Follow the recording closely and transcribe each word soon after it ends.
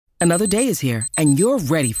Another day is here, and you're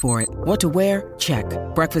ready for it. What to wear? Check.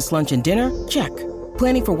 Breakfast, lunch, and dinner? Check.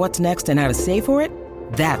 Planning for what's next and how to save for it?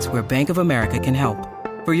 That's where Bank of America can help.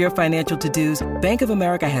 For your financial to-dos, Bank of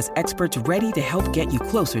America has experts ready to help get you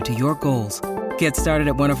closer to your goals. Get started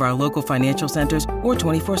at one of our local financial centers or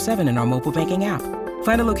 24/7 in our mobile banking app.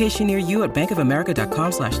 Find a location near you at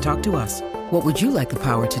bankofamerica.com/talktous. What would you like the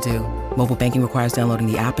power to do? Mobile banking requires downloading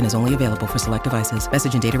the app and is only available for select devices.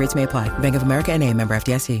 Message and data rates may apply. Bank of America N.A., member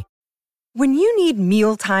FDIC. When you need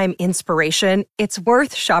mealtime inspiration, it's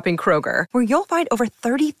worth shopping Kroger, where you'll find over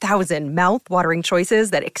 30,000 mouth-watering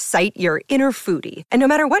choices that excite your inner foodie. And no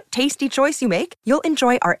matter what tasty choice you make, you'll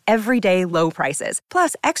enjoy our everyday low prices,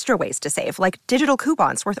 plus extra ways to save, like digital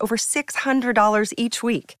coupons worth over $600 each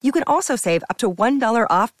week. You can also save up to $1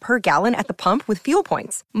 off per gallon at the pump with fuel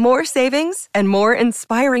points. More savings and more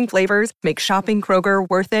inspiring flavors make shopping Kroger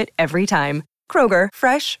worth it every time. Kroger,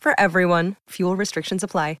 fresh for everyone. Fuel restrictions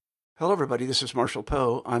apply. Hello, everybody. This is Marshall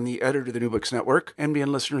Poe. I'm the editor of the New Books Network. NBN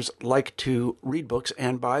listeners like to read books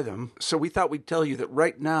and buy them. So we thought we'd tell you that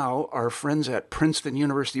right now, our friends at Princeton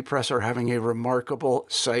University Press are having a remarkable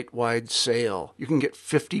site-wide sale. You can get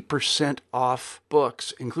 50% off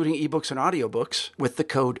books, including ebooks and audiobooks, with the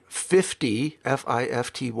code 50,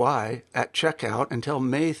 F-I-F-T-Y, at checkout until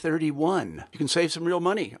May 31. You can save some real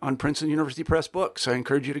money on Princeton University Press books. I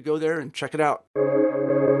encourage you to go there and check it out.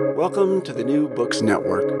 Welcome to the New Books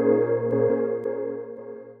Network.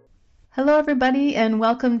 Hello, everybody, and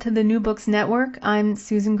welcome to the New Books Network. I'm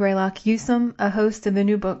Susan Greylock-Usum, a host of the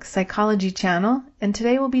New Books Psychology channel, and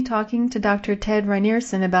today we'll be talking to Dr. Ted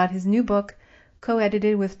Reinierson about his new book,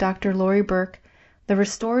 co-edited with Dr. Lori Burke, The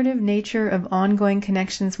Restorative Nature of Ongoing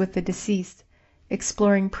Connections with the Deceased,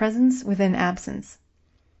 Exploring Presence Within Absence.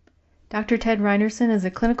 Dr. Ted Reinierson is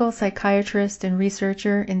a clinical psychiatrist and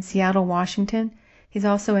researcher in Seattle, Washington. He's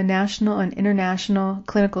also a national and international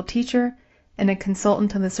clinical teacher and a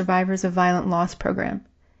consultant to the Survivors of Violent Loss program.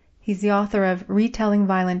 He's the author of Retelling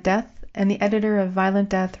Violent Death and the editor of Violent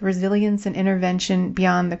Death, Resilience and Intervention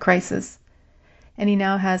Beyond the Crisis. And he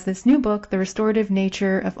now has this new book, The Restorative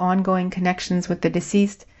Nature of Ongoing Connections with the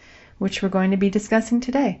Deceased, which we're going to be discussing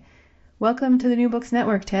today. Welcome to the New Books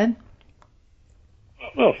Network, Ted.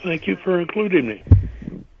 Well, thank you for including me.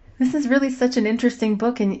 This is really such an interesting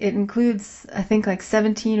book, and it includes, I think, like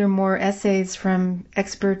 17 or more essays from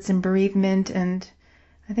experts in bereavement, and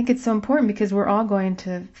I think it's so important because we're all going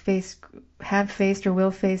to have faced or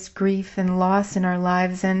will face grief and loss in our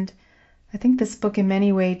lives, and I think this book in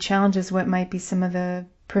many ways challenges what might be some of the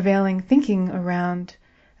prevailing thinking around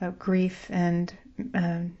grief and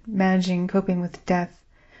coping with death.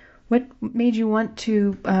 What made you want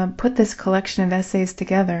to put this collection of essays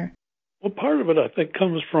together? Well, part of it, I think,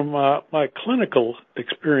 comes from my clinical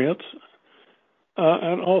experience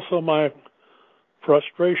and also my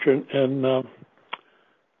frustration in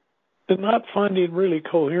not finding really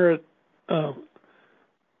coherent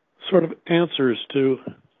sort of answers to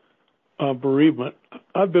bereavement.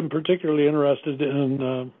 I've been particularly interested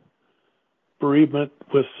in bereavement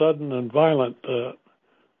with sudden and violent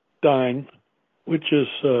dying, which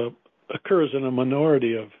occurs in a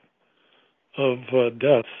minority of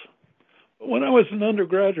deaths. When I was an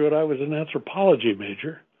undergraduate, I was an anthropology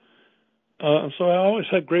major, and so I always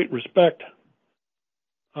had great respect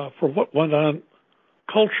for what went on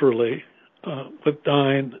culturally with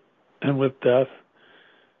dying and with death,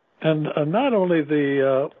 and not only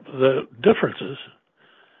the differences,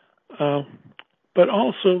 but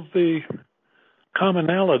also the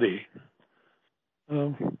commonality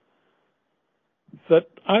that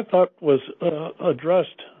I thought was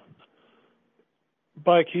addressed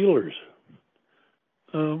by healers.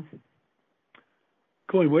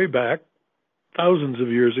 Going way back, thousands of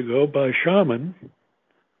years ago, by shaman,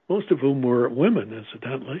 most of whom were women,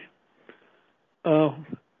 incidentally,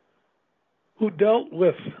 who dealt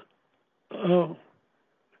with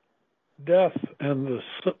death and the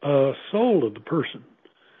soul of the person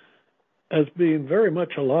as being very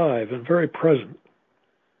much alive and very present.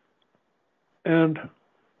 And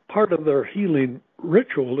part of their healing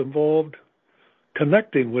ritual involved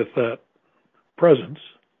connecting with that presence,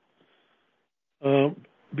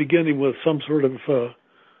 beginning with some sort of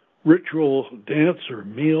ritual dance or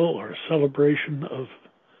meal or celebration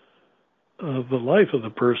of the life of the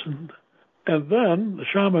person. And then the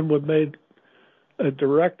shaman would make a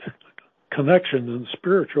direct connection in the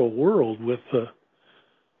spiritual world with the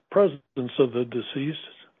presence of the deceased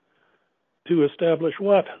to establish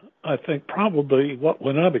what I think probably what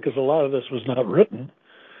went on, because a lot of this was not written,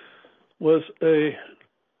 was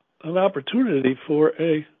an opportunity for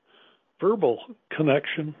a verbal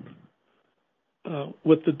connection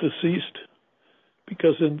with the deceased,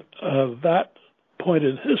 because in that point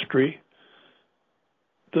in history,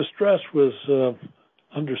 distress was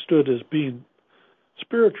understood as being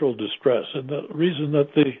spiritual distress, and the reason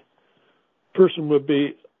that the person would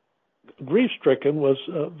be grief-stricken was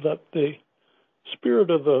that the spirit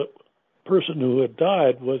of the person who had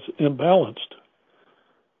died was imbalanced.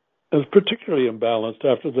 It was particularly imbalanced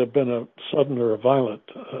after there had been a sudden or a violent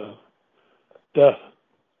death,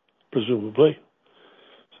 presumably.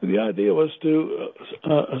 So the idea was to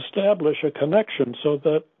establish a connection so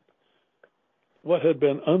that what had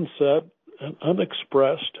been unsaid and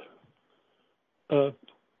unexpressed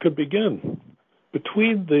could begin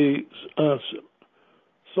between the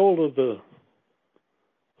soul of the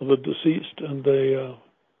deceased and the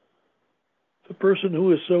person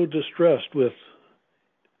who is so distressed with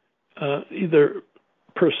either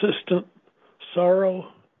persistent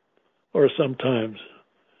sorrow or sometimes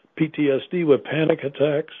PTSD with panic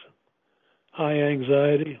attacks, high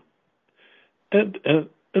anxiety, and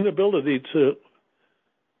an ability to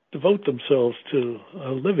devote themselves to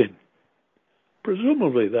living.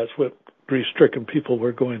 Presumably that's what grief-stricken people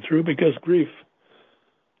were going through, because grief,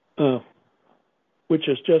 which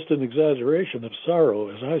is just an exaggeration of sorrow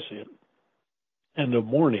as I see it, and of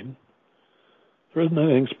mourning, there isn't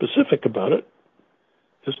anything specific about it.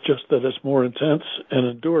 It's just that it's more intense and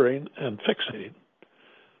enduring and fixating.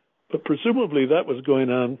 But presumably that was going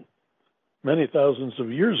on many thousands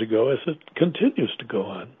of years ago, as it continues to go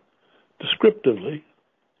on descriptively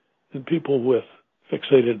in people with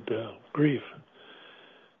fixated grief.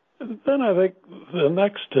 And then I think the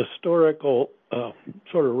next historical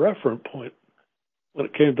sort of reference point when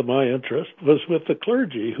it came to my interest was with the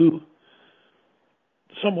clergy, who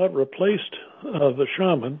somewhat replaced the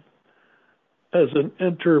shaman as an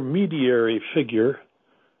intermediary figure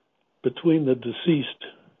between the deceased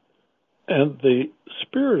and the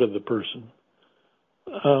spirit of the person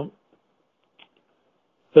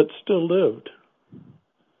that still lived.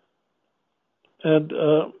 And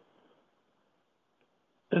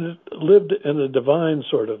it lived in a divine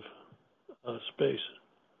sort of space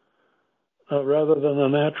rather than a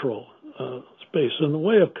natural space. And the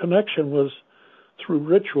way of connection was through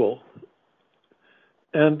ritual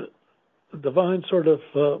and divine sort of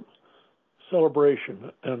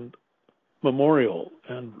celebration and memorial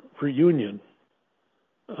and reunion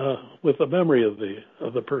with the memory of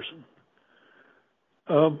the person.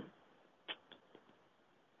 But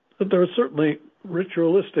there are certainly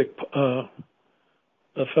ritualistic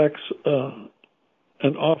effects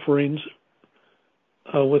and offerings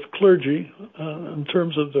with clergy in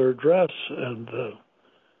terms of their dress and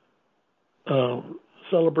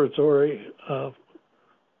celebratory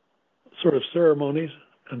sort of ceremonies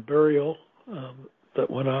and burial that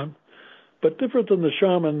went on, but different than the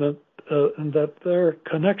shaman in that their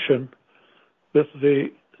connection with the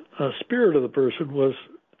spirit of the person was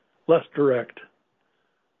less direct,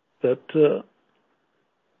 that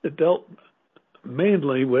it dealt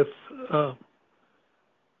mainly with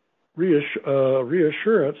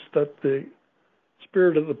reassurance that the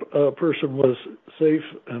spirit of the person was safe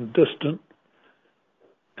and distant,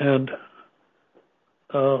 and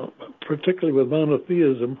particularly with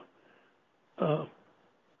monotheism,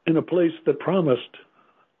 in a place that promised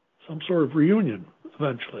some sort of reunion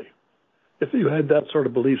eventually, if you had that sort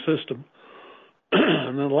of belief system.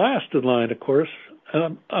 And then last in line, of course,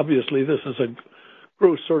 and obviously this is a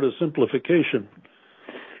gross sort of simplification,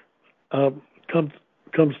 comes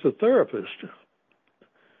the therapist.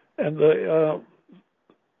 And the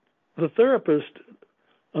therapist,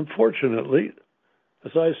 unfortunately,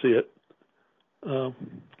 as I see it,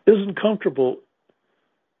 isn't comfortable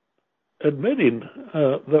admitting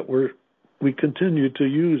that we continue to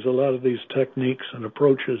use a lot of these techniques and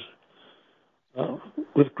approaches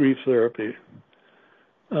with grief therapy.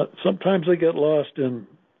 Sometimes they get lost in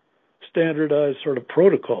standardized sort of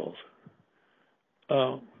protocols,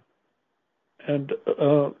 and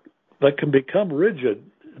that can become rigid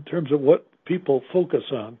in terms of what people focus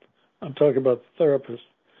on. I'm talking about the therapists.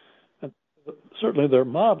 And certainly their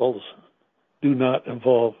models do not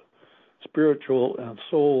involve spiritual and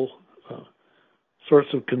soul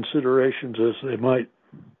sorts of considerations as they might.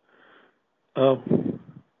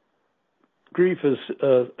 Grief has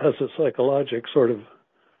a psychologic sort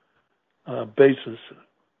of basis.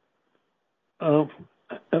 And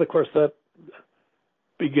of course that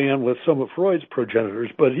began with some of Freud's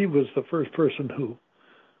progenitors, but he was the first person who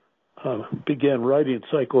began writing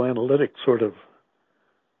psychoanalytic sort of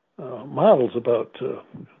models about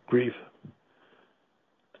grief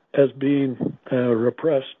as being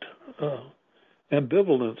repressed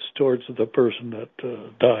ambivalence towards the person that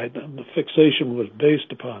died, and the fixation was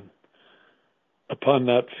based upon upon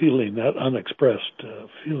that feeling, that unexpressed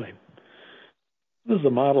feeling. This is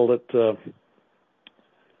a model that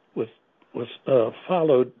was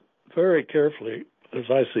followed very carefully, as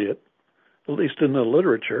I see it, at least in the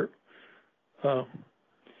literature.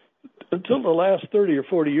 Until the last 30 or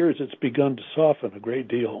 40 years, it's begun to soften a great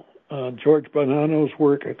deal. George Bonanno's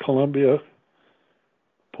work at Columbia,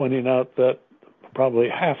 pointing out that probably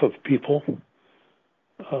half of people,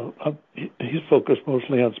 he's focused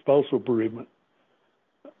mostly on spousal bereavement,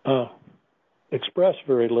 express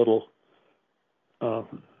very little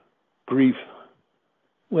grief.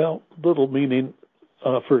 Well, little meaning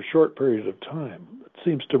for a short period of time. It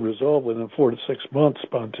seems to resolve within 4 to 6 months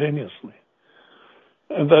spontaneously.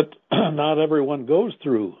 And that not everyone goes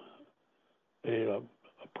through a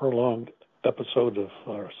prolonged episode of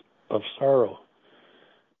sorrow.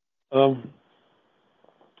 And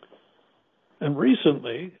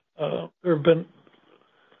recently, there have been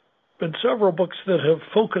several books that have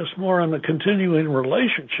focused more on the continuing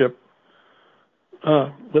relationship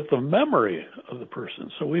with the memory of the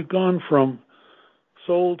person. So we've gone from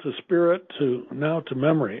soul to spirit to now to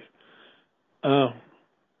memory.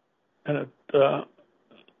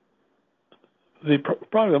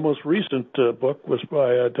 Probably the most recent book was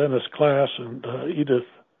by Dennis Klass and Edith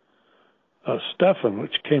Steffen,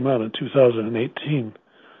 which came out in 2018,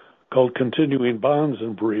 called Continuing Bonds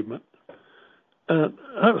in Bereavement. That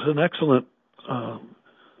was an excellent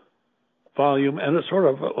volume, and it's sort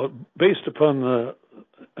of based upon the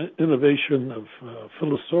innovation of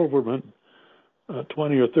Phyllis Silverman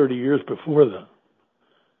 20 or 30 years before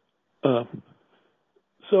that.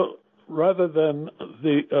 So rather than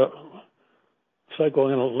the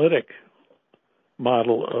psychoanalytic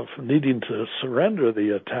model of needing to surrender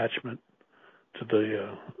the attachment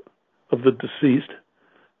to of the deceased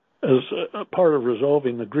as a part of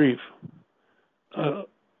resolving the grief,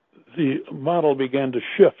 the model began to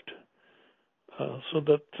shift so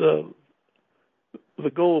that the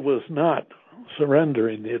goal was not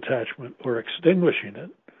surrendering the attachment or extinguishing it,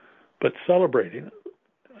 but celebrating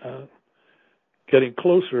it, getting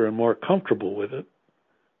closer and more comfortable with it,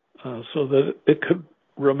 so that it could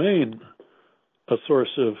remain a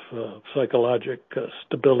source of psychologic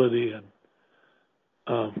stability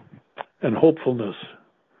and hopefulness.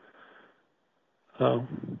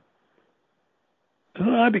 And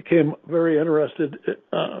I became very interested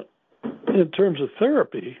in terms of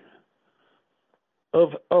therapy,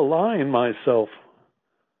 of aligning myself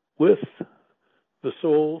with the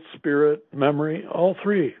soul, spirit, memory, all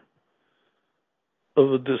three of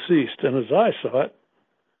the deceased. And as I saw it,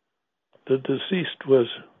 the deceased was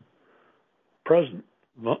present.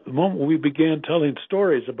 The moment we began telling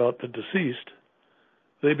stories about the deceased,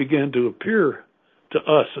 they began to appear to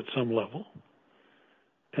us at some level.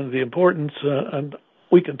 And the importance, and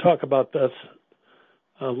we can talk about this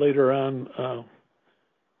later on,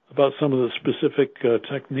 about some of the specific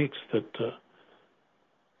techniques that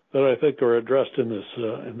I think are addressed in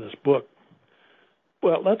this book.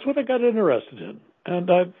 Well, that's what I got interested in, and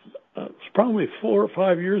it's probably 4 or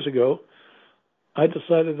 5 years ago, I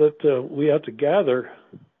decided that we had to gather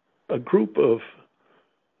a group of.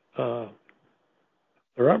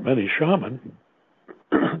 There aren't many shaman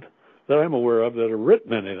that I'm aware of that have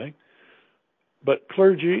written anything, but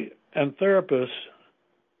clergy and therapists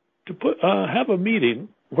to have a meeting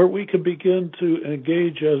where we could begin to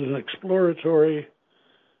engage at an exploratory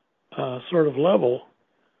sort of level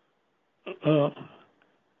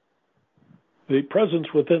the presence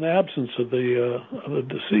within absence of the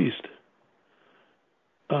deceased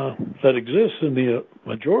that exists in the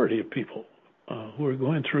majority of people who are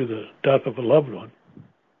going through the death of a loved one.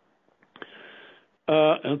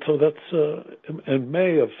 And so that's in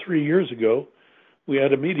May of 3 years ago, we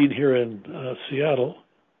had a meeting here in Seattle,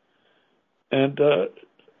 and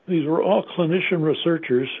these were all clinician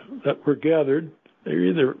researchers that were gathered. They're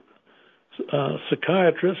either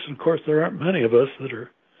psychiatrists, and of course there aren't many of us that are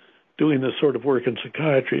doing this sort of work in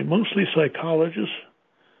psychiatry, mostly psychologists,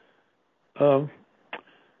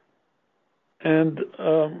 and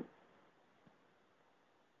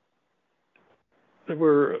there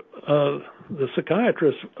were the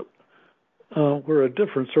psychiatrists were a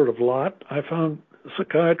different sort of lot. I found a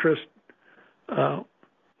psychiatrist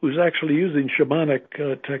who's actually using shamanic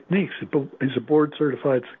techniques. He's a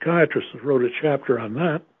board-certified psychiatrist who wrote a chapter on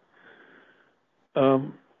that.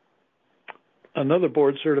 Another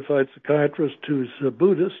board-certified psychiatrist who's a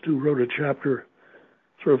Buddhist who wrote a chapter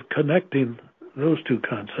sort of connecting those two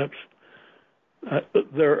concepts.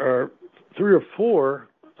 There are 3 or 4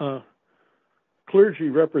 clergy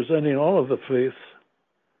representing all of the faiths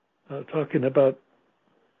talking about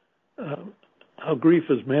how grief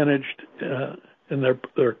is managed in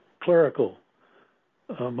their clerical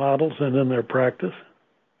models and in their practice.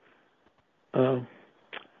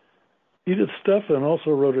 Edith Steffen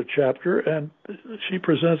also wrote a chapter, and she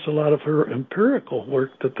presents a lot of her empirical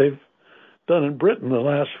work that they've done in Britain the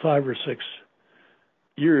last 5 or 6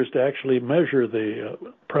 years to actually measure the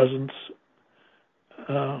presence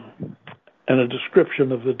and a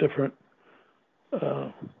description of the different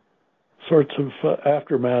sorts of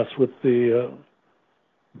aftermaths with the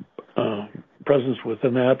presence with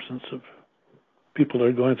an absence of people that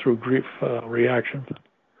are going through grief reactions.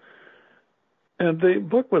 And the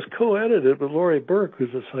book was co-edited with Laurie Burke,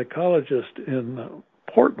 who's a psychologist in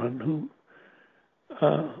Portland, who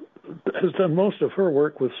has done most of her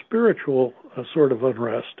work with spiritual sort of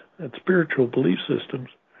unrest and spiritual belief systems.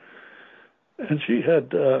 And she had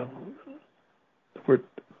there were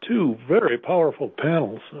 2 very powerful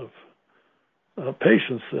panels of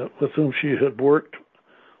patients with whom she had worked.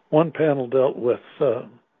 One panel dealt with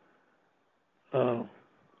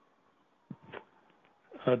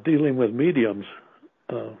dealing with mediums,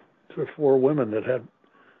 3 or 4 women that had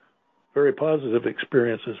very positive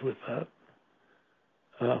experiences with that.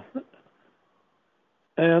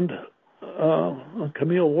 And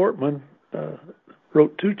Camille Wortman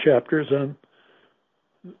wrote 2 chapters on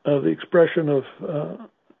the expression of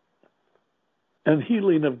and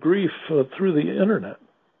healing of grief through the internet.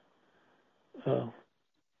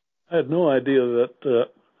 I had no idea that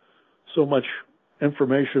so much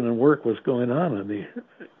information and work was going on the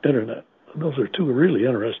internet. Those are 2 really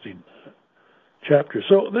interesting chapters.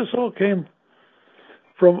 So this all came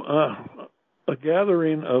from a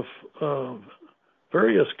gathering of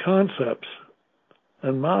various concepts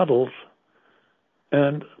and models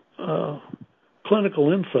and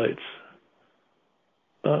clinical insights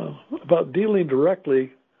about dealing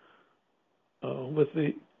directly with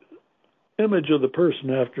the image of the person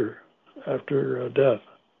after death,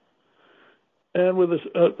 and with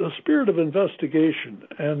a spirit of investigation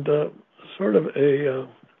and sort of a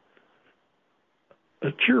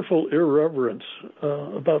cheerful irreverence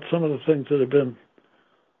about some of the things that have been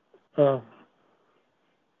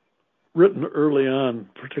written early on,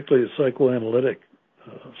 particularly the psychoanalytic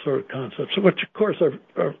sort of concepts, which of course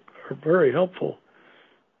are very helpful,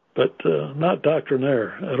 but not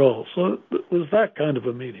doctrinaire at all. So it was that kind of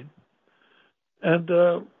a meeting. And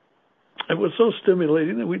it was so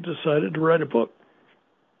stimulating that we decided to write a book.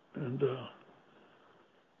 And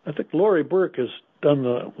I think Laurie Burke has done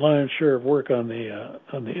the lion's share of work on the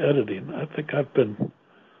editing. I think I've been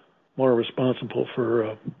more responsible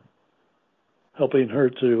for helping her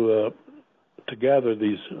to gather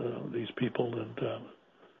these people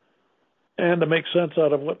and to make sense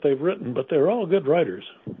out of what they've written. But they're all good writers.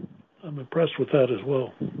 I'm impressed with that as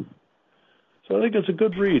well. So I think it's a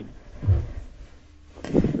good read.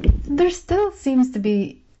 There still seems to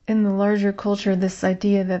be in the larger culture this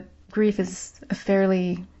idea that grief is a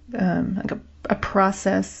fairly like a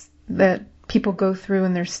process that people go through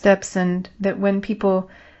in their steps, and that when people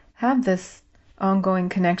have this ongoing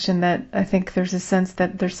connection, that I think there's a sense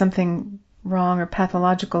that there's something wrong or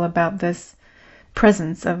pathological about this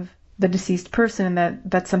presence of the deceased person, and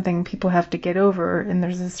that's something people have to get over, and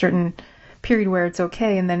there's a certain period where it's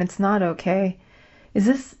okay and then it's not okay.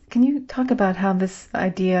 Can you talk about how this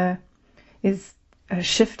idea is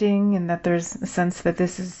shifting, and that there's a sense that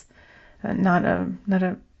this is not a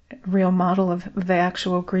real model of the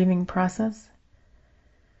actual grieving process?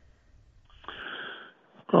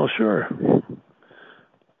 Oh, sure.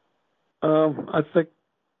 I think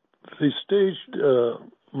the staged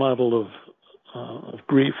model of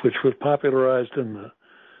grief, which was popularized in the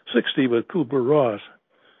 60s with Kubler-Ross,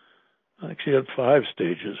 actually had 5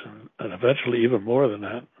 stages, and eventually even more than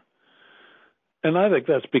that. And I think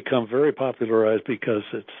that's become very popularized because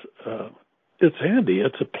it's handy.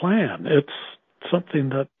 It's a plan. It's something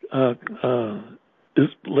that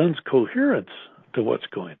lends coherence to what's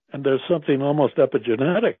going. And there's something almost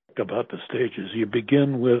epigenetic about the stages. You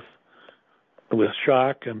begin with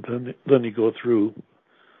shock, and then you go through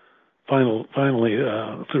finally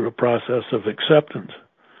through a process of acceptance.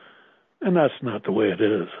 And that's not the way it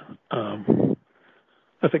is.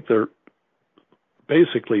 I think there are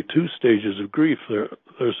basically 2 stages of grief.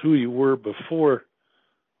 There's who you were before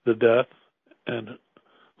the death and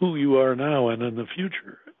who you are now and in the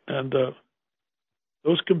future. And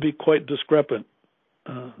those can be quite discrepant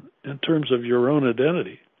in terms of your own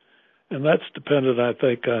identity. And that's dependent, I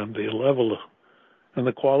think, on the level and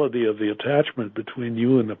the quality of the attachment between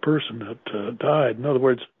you and the person that died. In other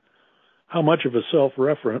words, how much of a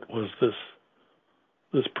self-referent was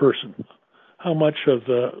this person? How much of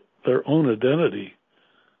their own identity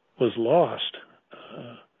was lost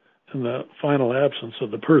in the final absence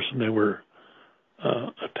of the person they were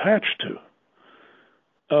attached to.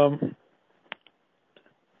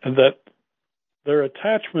 And that their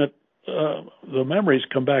attachment, the memories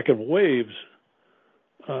come back in waves,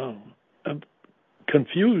 and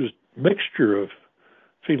confused mixture of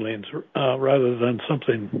feelings rather than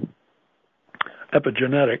something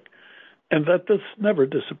epigenetic, and that this never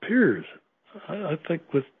disappears. I think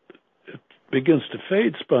it begins to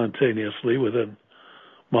fade spontaneously within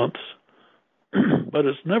months, but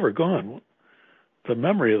it's never gone. The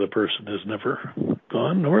memory of the person is never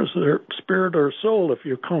gone, nor is their spirit or soul, if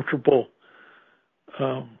you're comfortable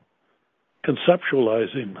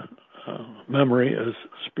conceptualizing memory as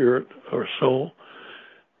spirit or soul.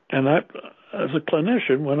 And I, as a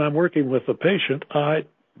clinician, when I'm working with a patient, I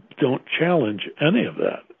don't challenge any of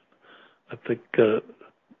that. I think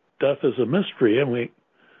death is a mystery, and we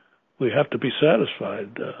have to be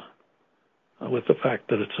satisfied with the fact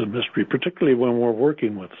that it's a mystery, particularly when we're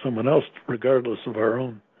working with someone else, regardless of our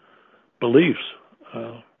own beliefs.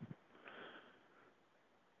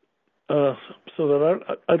 So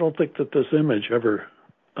that I don't think that this image ever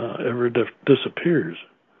disappears.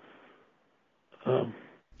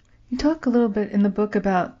 You talk a little bit in the book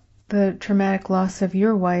about the traumatic loss of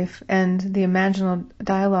your wife and the imaginal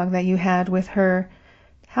dialogue that you had with her.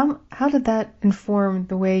 How did that inform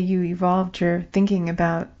the way you evolved your thinking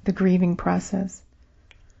about the grieving process?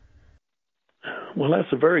 Well,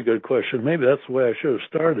 that's a very good question. Maybe that's the way I should have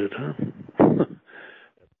started, huh?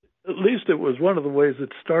 At least it was one of the ways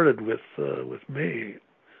it started with me.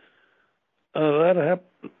 That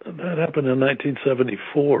happened in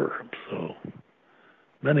 1974, so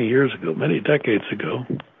many years ago, many decades ago.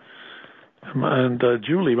 And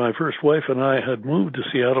Julie, my first wife, and I had moved to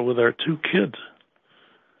Seattle with our 2 kids.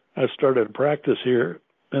 I started practice here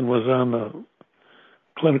and was on the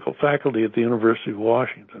clinical faculty at the University of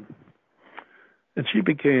Washington. And she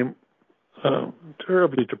became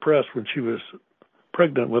terribly depressed when she was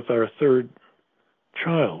pregnant with our 3rd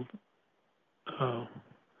child.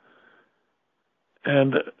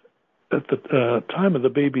 And at the time of the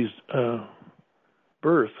baby's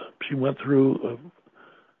birth, she went through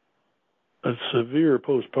a severe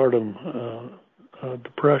postpartum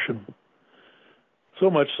depression. So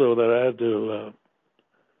much so that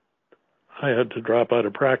I had to drop out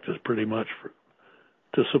of practice pretty much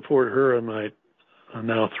to support her and my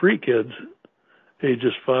now 3 kids,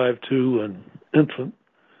 ages 5, 2, and infant.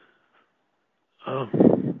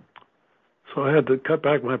 So I had to cut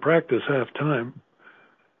back my practice half time.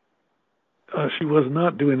 She was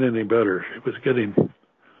not doing any better. She was getting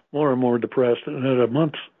more and more depressed. And at a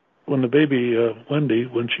month, when the baby, Wendy,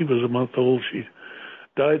 when she was a month old, she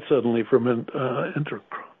died suddenly from an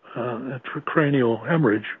intracranial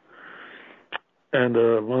hemorrhage. And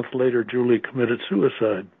a month later, Julie committed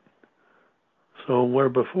suicide. So where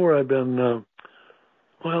before I'd been,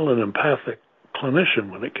 an empathic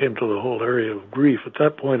clinician when it came to the whole area of grief, at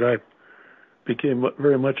that point I became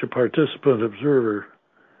very much a participant observer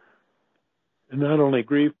in not only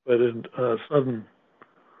grief, but in sudden,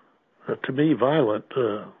 to me, violent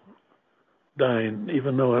dying,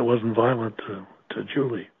 even though it wasn't violent to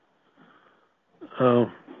Julie.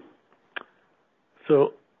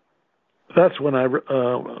 So that's when I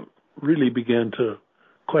really began to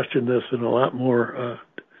question this in a lot more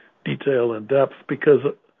detail and depth, because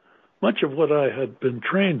much of what I had been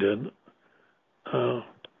trained in,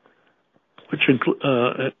 which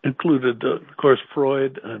included, of course,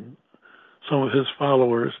 Freud and some of his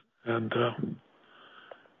followers, and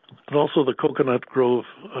also the Coconut Grove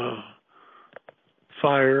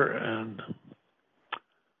fire and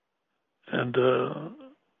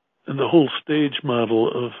the whole stage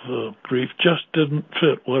model of grief just didn't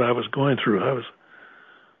fit what I was going through. I was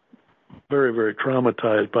very, very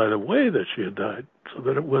traumatized by the way that she had died, so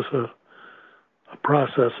that it was a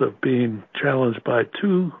process of being challenged by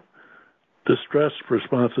 2 distress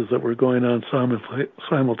responses that were going on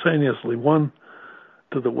simultaneously. One,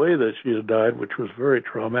 to the way that she had died, which was very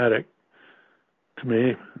traumatic to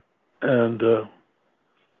me, and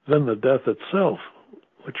then the death itself,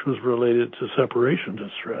 which was related to separation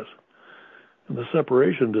distress. And the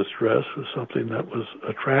separation distress was something that was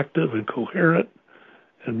attractive and coherent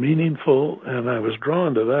and meaningful, and I was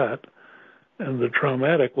drawn to that. And the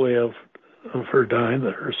traumatic way of her dying,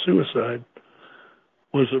 her suicide,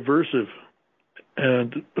 was aversive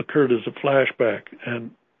and occurred as a flashback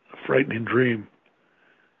and a frightening dream.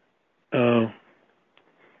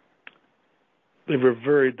 They were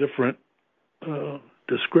very different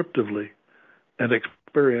descriptively and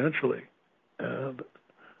experientially. And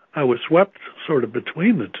I was swept sort of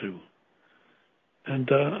between the 2.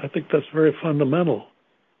 And I think that's very fundamental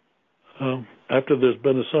after there's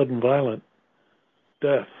been a sudden violent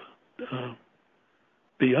death.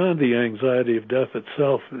 Beyond the anxiety of death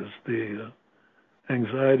itself is the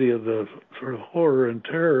anxiety of the sort of horror and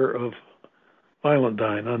terror of violent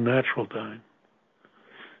dying, unnatural dying.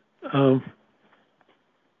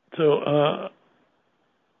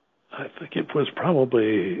 I think it was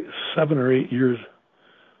probably 7 or 8 years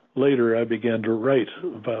later I began to write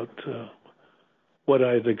about what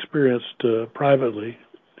I had experienced privately.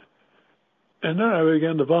 And then I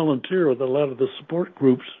began to volunteer with a lot of the support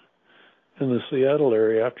groups in the Seattle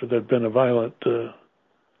area after there'd been a violent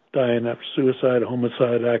dying after suicide,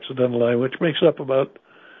 homicide, accidental dying, which makes up about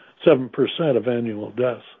 7% of annual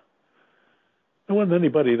deaths. There wasn't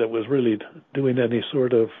anybody that was really doing any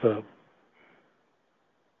sort of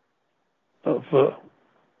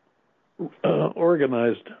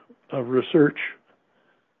organized research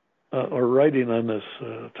or writing on this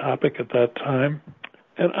topic at that time,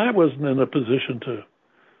 and I wasn't in a position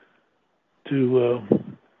to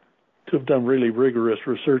have done really rigorous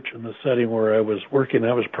research in the setting where I was working.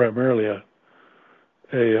 I was primarily a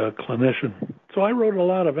clinician, so I wrote a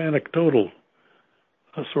lot of anecdotal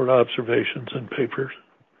sort of observations and papers,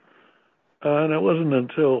 and it wasn't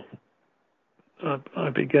until I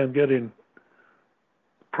began getting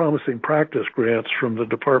promising practice grants from the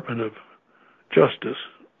Department of Justice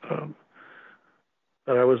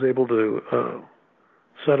that I was able to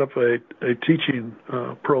set up a teaching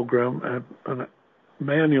program and a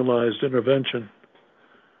manualized intervention.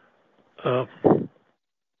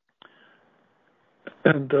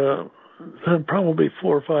 And then probably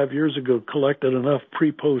 4 or 5 years ago collected enough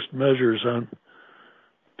pre-post measures on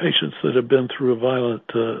patients that have been through a violent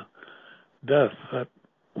death that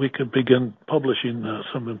we could begin publishing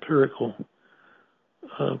some empirical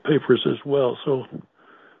papers as well. So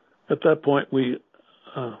at that point, we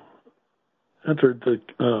entered the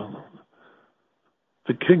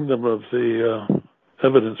kingdom of the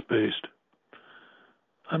evidence-based.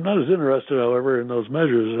 I'm not as interested, however, in those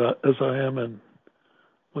measures as I am in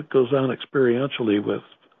what goes on experientially with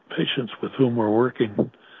patients with whom we're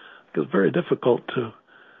working. It's very difficult to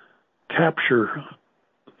capture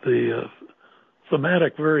the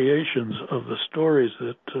thematic variations of the stories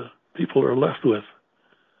that people are left with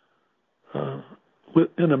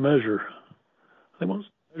in a measure. I think most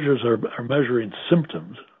measures are measuring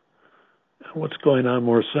symptoms. And what's going on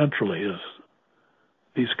more centrally is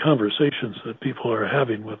these conversations that people are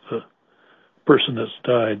having with the person that's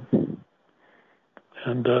died.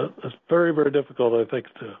 And it's very, very difficult, I think,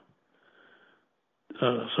 to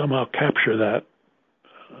somehow capture that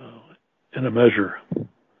in a measure.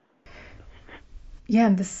 Yeah,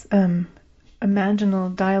 this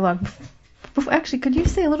imaginal dialogue. Actually, could you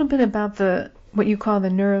say a little bit about what you call the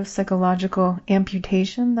neuropsychological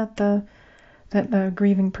amputation that the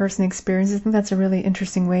grieving person experiences? I think that's a really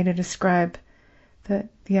interesting way to describe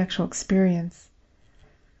the actual experience.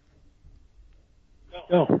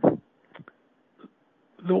 No.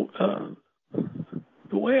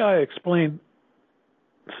 The way I explain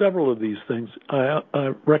several of these things,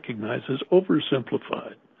 I recognize as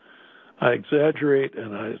oversimplified. I exaggerate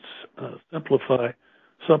and I simplify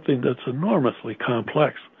something that's enormously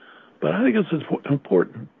complex. But I think it's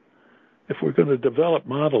important, if we're going to develop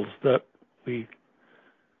models, that we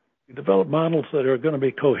develop models that are going to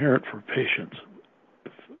be coherent for patients.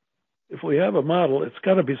 If we have a model, it's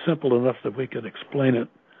got to be simple enough that we can explain it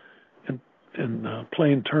in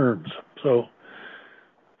plain terms. So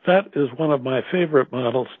that is one of my favorite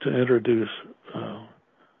models to introduce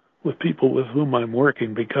with people with whom I'm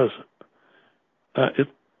working, because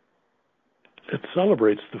it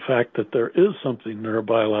celebrates the fact that there is something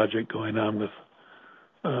neurobiologic going on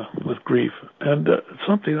with grief, and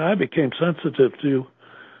something I became sensitive to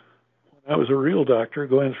when I was a real doctor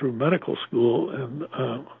going through medical school,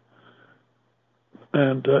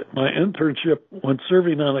 and my internship when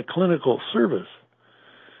serving on a clinical service.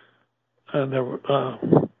 And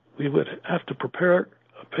we would have to prepare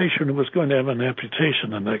a patient who was going to have an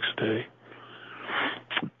amputation the next day.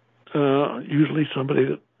 Usually somebody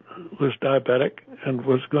that was diabetic and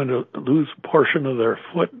was going to lose a portion of their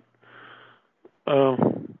foot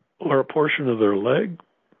or a portion of their leg.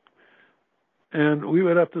 And we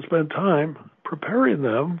would have to spend time preparing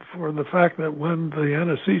them for the fact that when the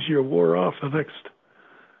anesthesia wore off the next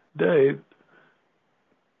day,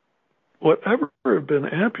 whatever had been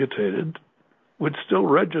amputated would still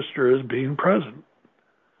register as being present.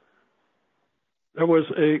 There was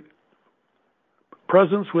a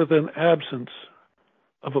presence with an absence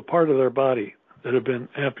of a part of their body that had been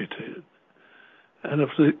amputated. And it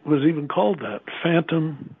was even called that,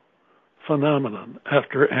 phantom phenomenon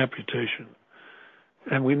after amputation.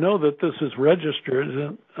 And we know that this is registered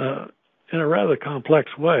in a rather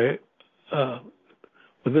complex way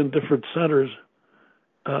within different centers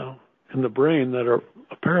in the brain that are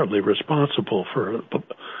apparently responsible for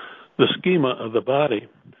the schema of the body.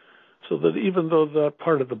 So that even though that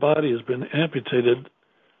part of the body has been amputated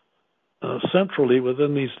centrally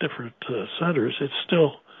within these different centers, it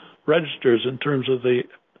still registers in terms of the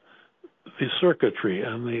circuitry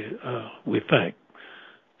and we think,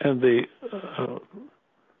 and the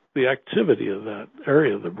activity of that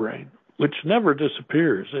area of the brain, which never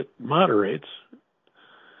disappears. It moderates.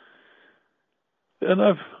 And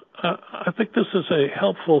I think this is a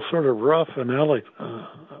helpful sort of rough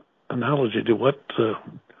analogy to what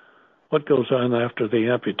goes on after the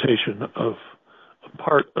amputation of a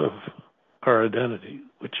part of our identity,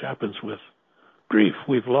 which happens with grief.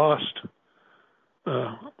 We've lost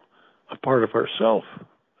a part of ourself,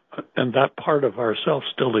 and that part of ourself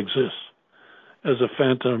still exists as a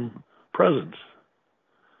phantom presence.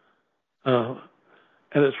 And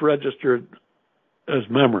it's registered as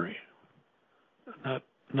memory,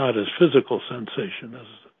 not as physical sensation, as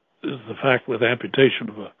is the fact with amputation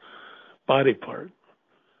of a body part.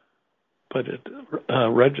 But it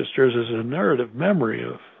registers as a narrative memory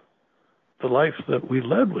of the life that we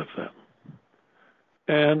led with them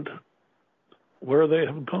and where they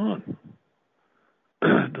have gone.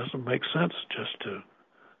 It doesn't make sense just to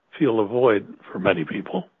feel a void for many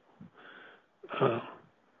people.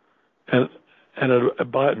 And at a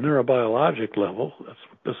neurobiologic level,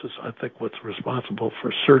 this is, I think, what's responsible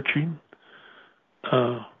for searching,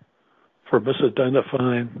 for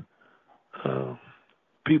misidentifying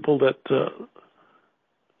people that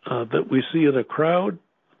we see in a crowd.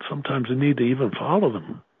 Sometimes we need to even follow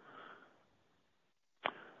them.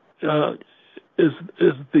 Is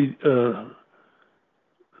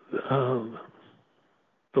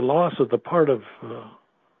the loss of the part of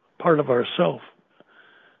ourself,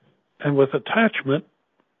 and with attachment,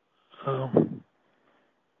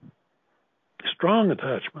 strong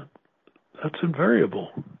attachment, that's invariable.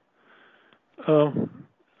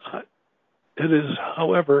 It is,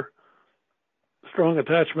 however, strong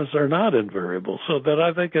attachments are not invariable. So that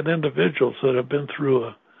I think in individuals that have been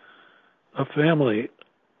through a family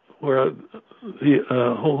where the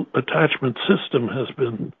whole attachment system has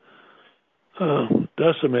been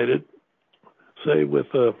decimated, say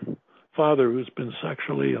with a father who's been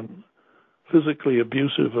sexually and physically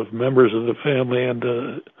abusive of members of the family, and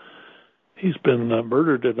he's been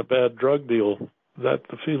murdered in a bad drug deal, that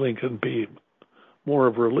the feeling can be more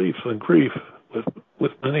of relief than grief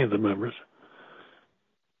with many of the members.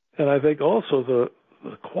 And I think also the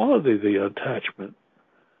quality of the attachment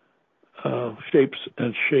shapes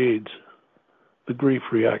and shades the grief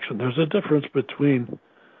reaction. There's a difference between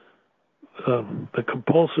the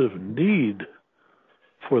compulsive need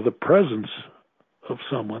for the presence of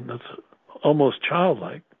someone that's almost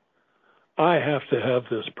childlike. I have to have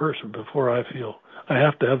this person before I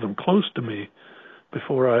have to have them close to me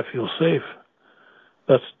before I feel safe.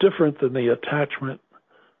 That's different than the attachment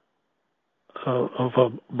of a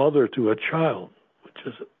mother to a child, which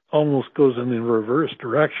is almost goes in the reverse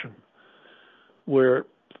direction, where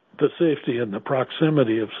the safety and the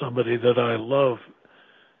proximity of somebody that I love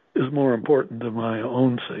is more important than my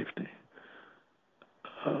own safety.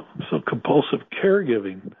 So compulsive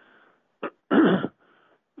caregiving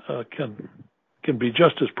can be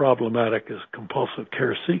just as problematic as compulsive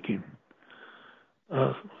care seeking.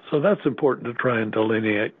 So that's important to try and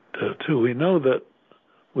delineate too. We know that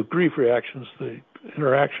with grief reactions, the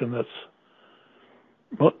interaction that's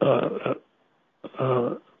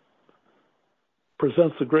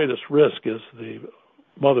presents the greatest risk is the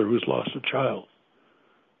mother who's lost a child.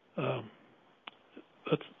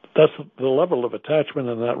 That's the level of attachment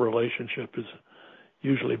in that relationship is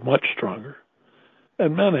usually much stronger.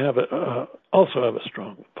 And men also have a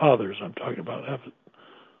strong, fathers I'm talking about, have a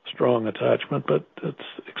strong attachment, but it's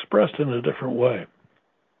expressed in a different way.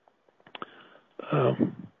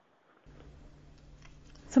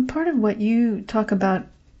 So part of what you talk about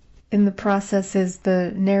in the process is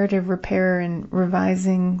the narrative repair and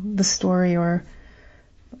revising the story, or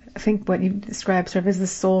I think what you describe sort of as the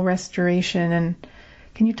soul restoration. And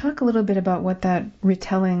can you talk a little bit about what that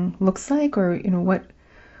retelling looks like, or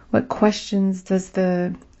what questions does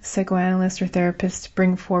the psychoanalyst or therapist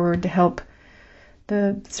bring forward to help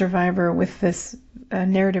the survivor with this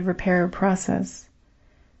narrative repair process?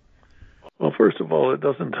 Well, first of all, it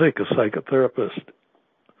doesn't take a psychotherapist,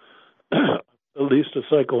 at least a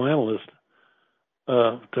psychoanalyst,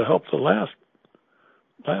 to help the last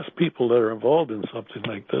people that are involved in something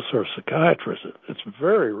like this are psychiatrists. It's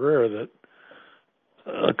very rare that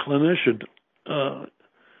a clinician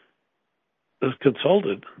is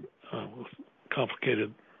consulted with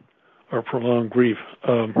complicated or prolonged grief.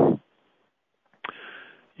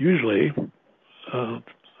 Usually,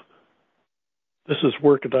 this is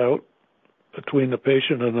worked out between the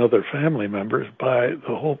patient and other family members by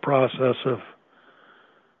the whole process of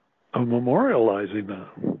memorializing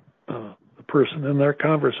the person in their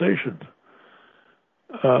conversations.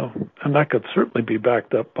 And that could certainly be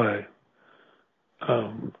backed up by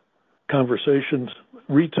conversations,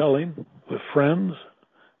 retelling with friends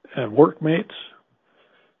and workmates.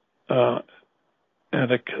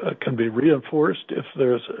 And it can be reinforced if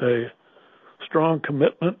there's a strong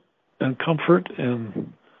commitment and comfort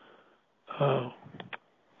in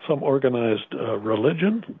some organized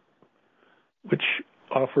religion, which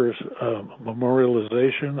offers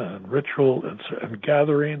memorialization and ritual and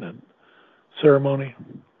gathering and ceremony.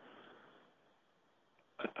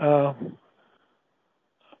 I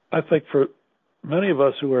think for many of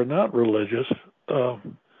us who are not religious,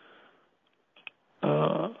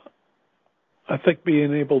 I think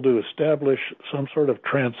being able to establish some sort of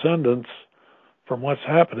transcendence from what's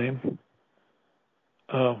happening,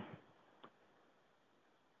 and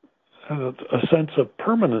a sense of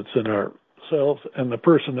permanence in ourselves and the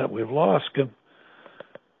person that we've lost can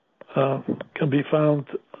be found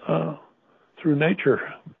through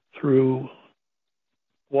nature, through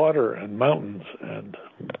water and mountains,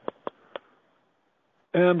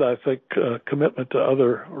 and I think commitment to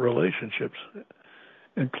other relationships,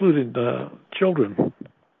 including children.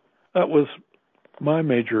 That was my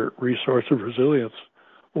major resource of resilience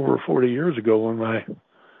over 40 years ago when my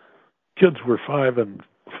kids were 5 and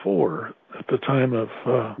 4 at the time of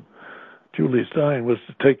Julie's dying, was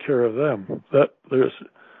to take care of them. That there's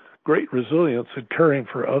great resilience in caring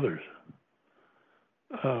for others.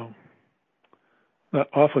 That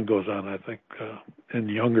often goes on, I think, in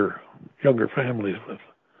younger families with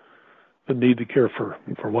the need to care for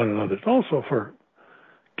one another. It's also for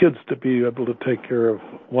kids to be able to take care of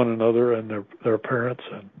one another and their parents,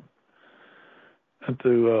 and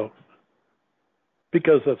to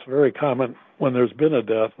because that's very common when there's been a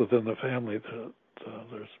death within the family. That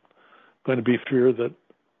there's going to be fear that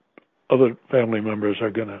other family members are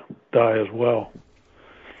going to die as well.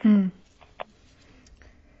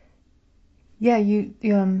 Yeah, you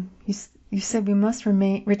said we must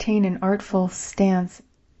retain an artful stance,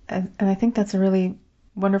 and I think that's a really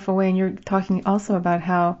wonderful way. And you're talking also about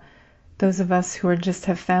how those of us who just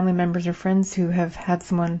have family members or friends who have had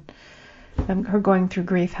someone who are going through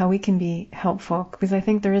grief, how we can be helpful, because I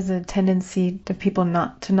think there is a tendency to people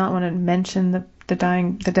not want to mention the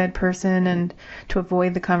dead person and to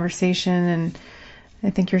avoid the conversation. And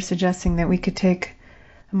I think you're suggesting that we could take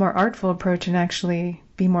a more artful approach and actually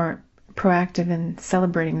be more proactive in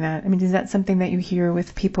celebrating that. I mean, is that something that you hear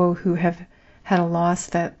with people who have had a loss,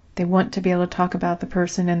 that they want to be able to talk about the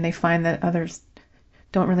person and they find that others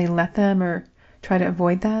don't really let them or try to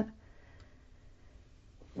avoid that?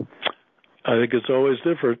 I think it's always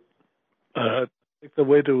different. I think the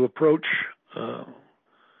way to approach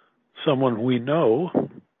someone we know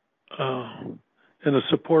in a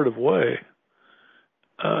supportive way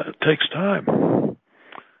takes time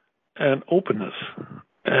and openness.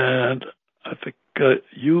 And I think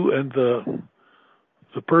you and the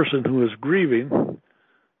person who is grieving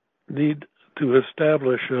need to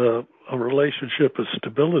establish a relationship of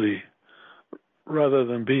stability rather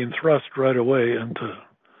than being thrust right away into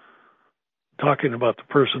talking about the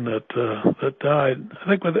person that died. I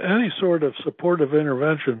think with any sort of supportive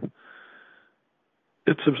intervention,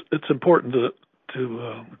 it's important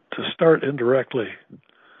to start indirectly.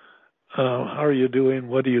 How are you doing?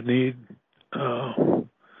 What do you need? How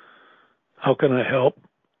can I help?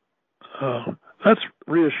 That's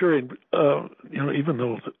reassuring. Even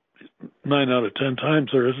though 9 out of 10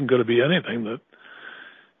 times there isn't going to be anything that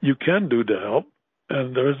you can do to help,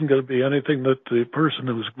 and there isn't going to be anything that the person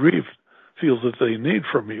who's grieved feels that they need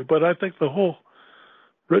from you. But I think the whole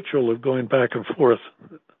ritual of going back and forth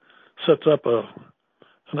sets up an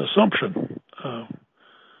assumption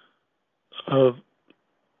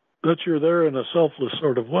that you're there in a selfless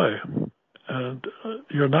sort of way, and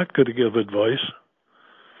you're not going to give advice,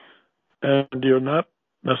 and you're not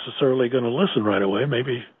necessarily going to listen right away.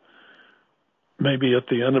 Maybe at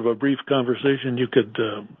the end of a brief conversation you could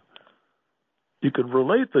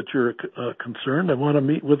relate that you're concerned and want to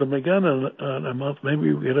meet with them again in a month.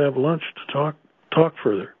 Maybe we could have lunch to talk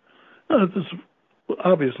further. This is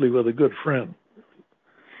obviously with a good friend,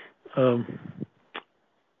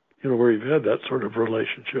 where you've had that sort of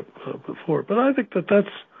relationship before. But I think that's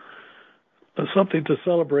something to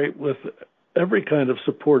celebrate with every kind of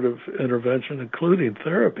supportive intervention, including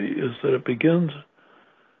therapy, is that it begins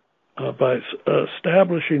by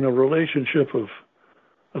establishing a relationship of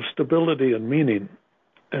stability and meaning.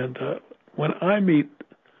 And when I meet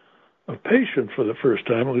a patient for the first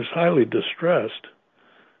time who is highly distressed,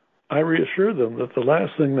 I reassure them that the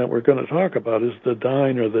last thing that we're going to talk about is the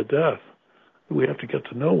dying or the death. We have to get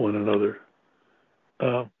to know one another.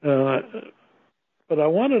 But I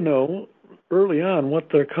want to know early on what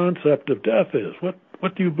their concept of death is.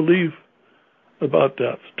 What do you believe about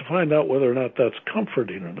death, to find out whether or not that's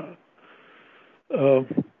comforting or not.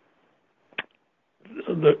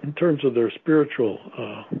 In terms of their spiritual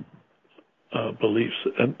beliefs,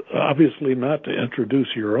 and obviously not to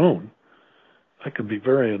introduce your own. That can be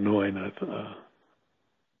very annoying,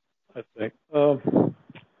 I think.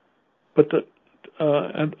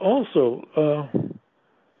 And also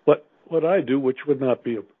what I do, which would not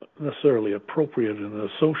be necessarily appropriate in a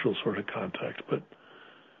social sort of context, but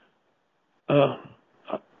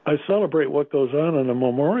I celebrate what goes on in a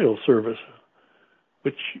memorial service,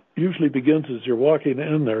 which usually begins as you're walking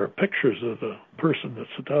in. There are pictures of the person that's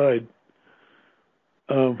died.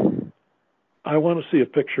 I want to see a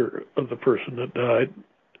picture of the person that died,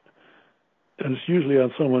 and it's usually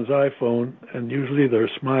on someone's iPhone, and usually they're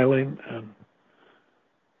smiling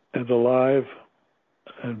and alive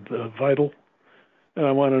and vital. And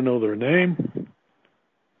I want to know their name,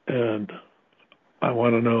 and I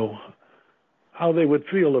want to know how they would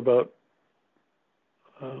feel about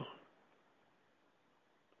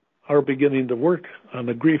our beginning to work on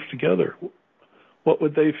the grief together. What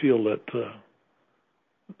would they feel that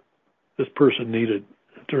this person needed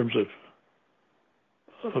in terms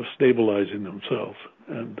of stabilizing themselves?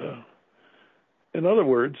 And in other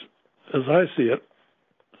words, as I see it,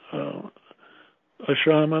 a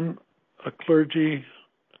shaman, a clergy,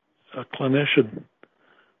 a clinician,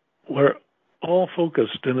 we're all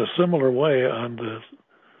focused in a similar way on the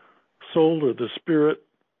soul or the spirit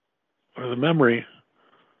or the memory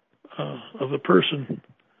of the person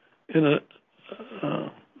in a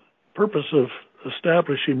purpose of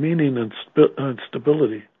establishing meaning and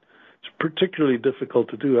stability. It's particularly difficult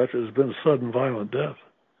to do after there's been a sudden violent death.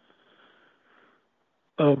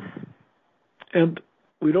 And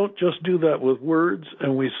we don't just do that with words,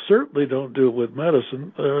 and we certainly don't do it with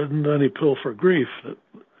medicine. There isn't any pill for grief. There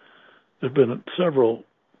have been several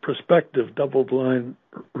prospective, double-blind,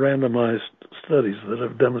 randomized studies that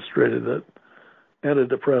have demonstrated that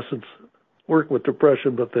antidepressants work with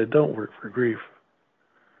depression, but they don't work for grief.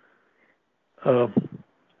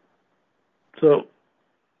 So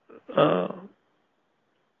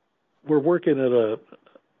we're working at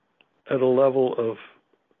a level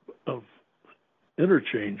of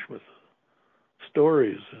interchange with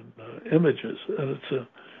stories and images, and it's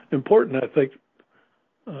important, I think,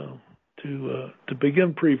 to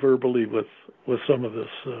begin pre-verbally with some of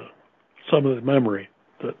this, some of the memory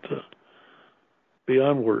that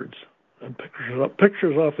beyond words, and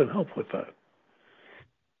pictures often help with that.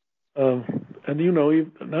 And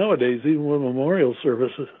nowadays, even with memorial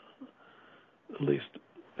services, at least,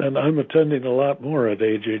 and I'm attending a lot more at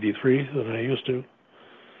age 83 than I used to,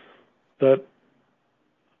 that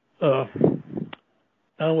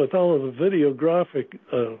now with all of the videographic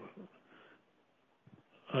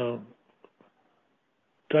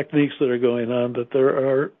techniques that are going on, that there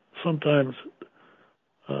are sometimes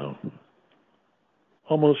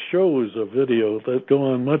almost shows of video that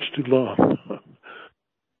go on much too long.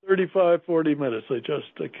 35, 40 minutes. They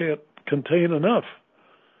can't contain enough.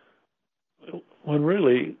 When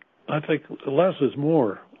really, I think less is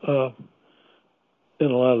more in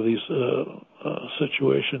a lot of these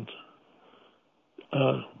situations.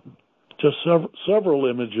 Just several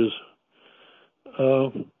images.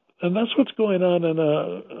 And that's what's going on in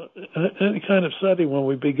any kind of setting when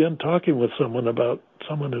we begin talking with someone about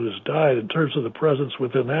someone who has died in terms of the presence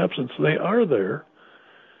within absence. They are there,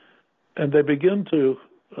 and they begin to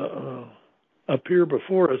appear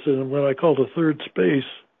before us in what I call the third space,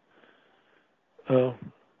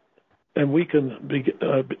 and we can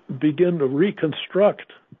begin to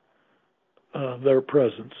reconstruct their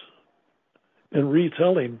presence and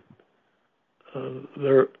retelling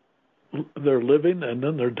their living and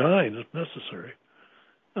then their dying, if necessary,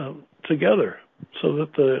 together, so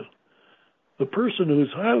that the person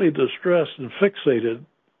who's highly distressed and fixated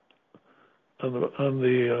on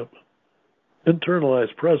the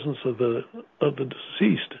internalized presence of the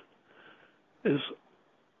deceased is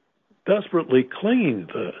desperately clinging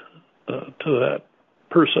to that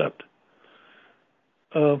percept.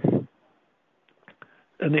 And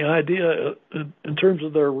the idea, in terms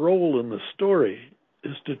of their role in the story,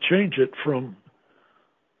 is to change it from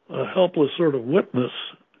a helpless sort of witness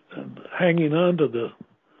and hanging on to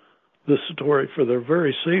this story for their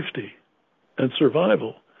very safety and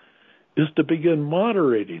survival is to begin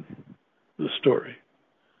moderating the story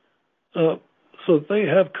so that they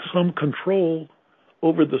have some control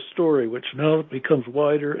over the story, which now becomes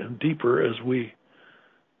wider and deeper as we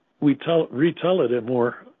retell it in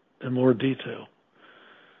more detail,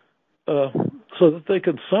 so that they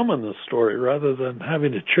can summon the story rather than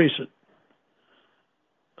having to chase it,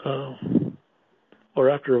 or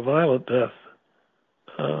after a violent death,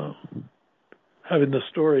 having the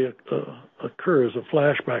story occur as a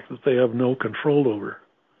flashback that they have no control over.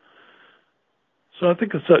 So I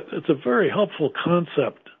think it's a very helpful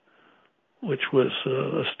concept, which was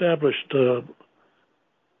established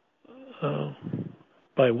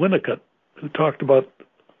by Winnicott, who talked about,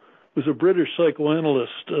 was a British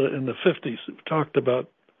psychoanalyst in the 50s, who talked about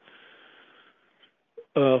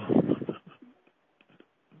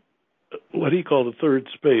what he called a third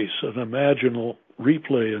space, an imaginal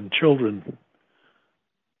replay in children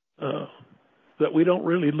that we don't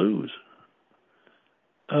really lose.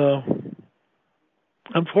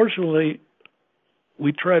 Unfortunately,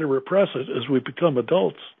 we try to repress it as we become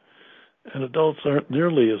adults, and adults aren't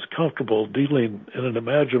nearly as comfortable dealing in an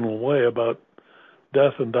imaginal way about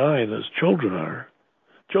death and dying as children are.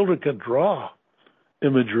 Children can draw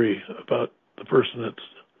imagery about the person that's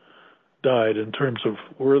died in terms of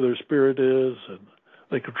where their spirit is, and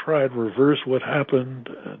they can try and reverse what happened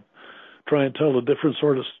and try and tell a different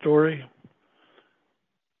sort of story.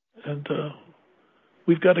 And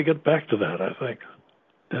we've got to get back to that, I think,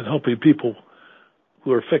 and helping people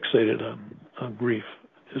who are fixated on grief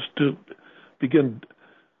is to begin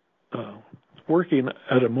working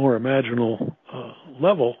at a more imaginal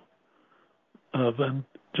level than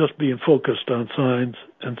just being focused on signs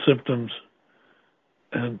and symptoms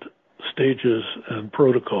and stages and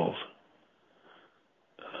protocols.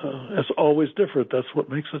 It's always different. That's what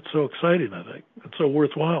makes it so exciting, I think, and so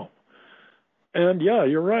worthwhile. And yeah,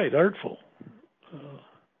 you're right, artful.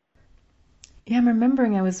 Yeah, I'm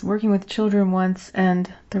remembering I was working with children once,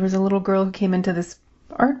 and there was a little girl who came into this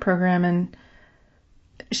art program, and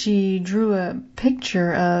she drew a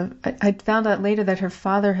picture of, I found out later that her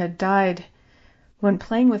father had died when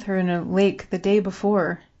playing with her in a lake the day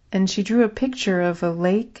before, and she drew a picture of a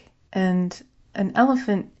lake and an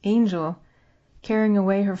elephant angel carrying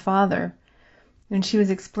away her father. And she was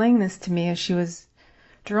explaining this to me as she was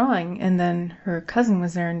drawing, and then her cousin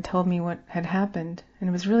was there and told me what had happened. And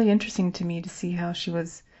it was really interesting to me to see how she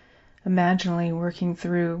was imaginally working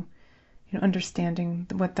through, understanding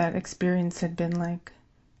what that experience had been like.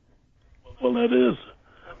 Well, that is.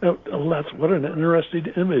 That's what an interesting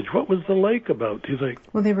image. What was the lake about, do you think?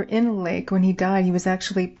 Well, they were in a lake. When he died, he was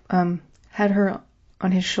actually had her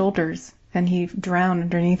on his shoulders, and he drowned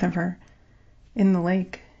underneath of her in the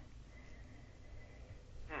lake.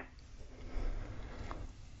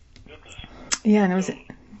 Yeah, and it was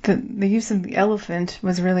the use of the elephant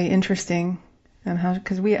was really interesting, and how,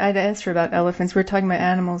 because I'd asked her about elephants. We were talking about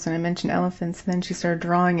animals, and I mentioned elephants. And then she started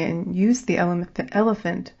drawing it and used the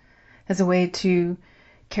elephant as a way to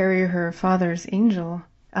carry her father's angel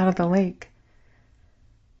out of the lake.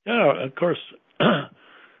 Yeah, of course.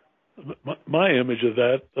 My image of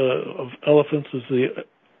that of elephants is the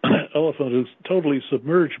elephant who's totally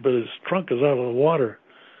submerged, but his trunk is out of the water.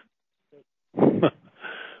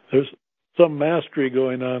 There's some mastery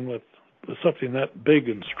going on with something that big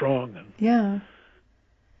and strong. Yeah.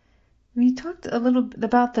 We talked a little bit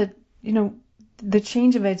about the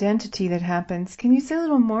change of identity that happens. Can you say a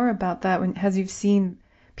little more about that as you've seen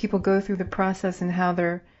people go through the process and how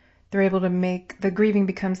they're able to make the grieving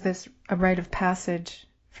becomes a rite of passage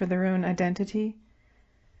for their own identity?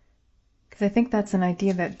 Because I think that's an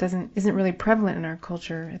idea that isn't really prevalent in our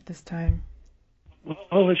culture at this time.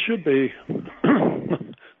 Well, it should be,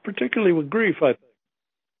 particularly with grief, I think.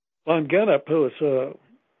 Von Gennep, who was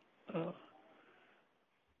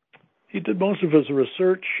he did most of his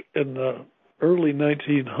research in the early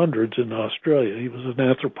 1900s in Australia. He was an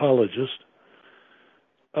anthropologist.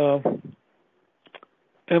 And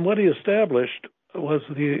what he established was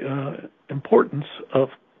the importance of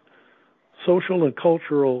social and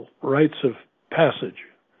cultural rites of passage,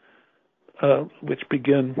 which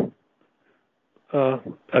begin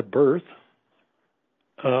at birth.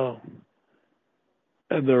 And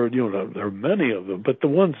there are many of them, but the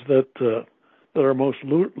ones that are most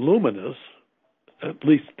luminous, at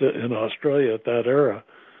least in Australia at that era,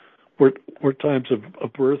 were times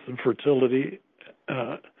of birth and fertility,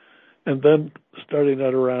 and then starting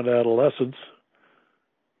at around adolescence,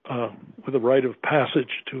 with a rite of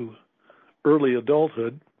passage to early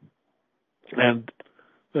adulthood, and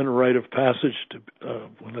then a rite of passage to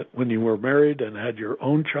when you were married and had your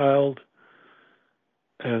own child,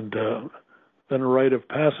 and then a rite of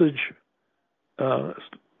passage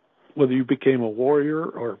whether you became a warrior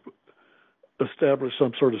or established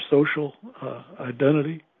some sort of social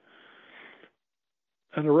identity,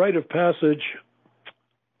 and a rite of passage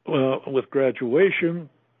with graduation.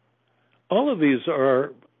 All of these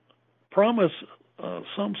promise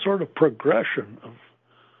some sort of progression of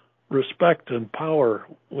respect and power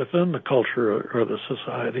within the culture or the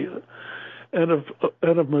society, and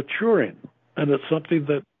of maturing, and it's something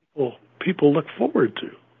that people look forward to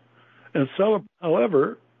and celebrate.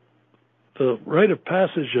 However, the rite of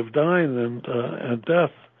passage of dying and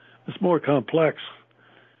death is more complex.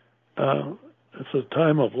 It's a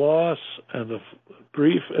time of loss and of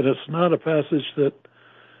grief, and it's not a passage that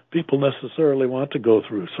people necessarily want to go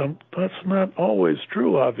through. That's not always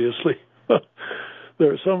true, obviously.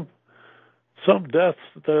 There are some deaths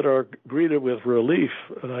that are greeted with relief,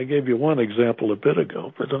 and I gave you one example a bit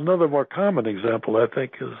ago. But another more common example, I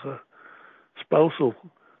think, is spousal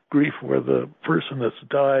grief, where the person that's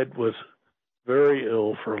died was very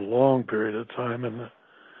ill for a long period of time, and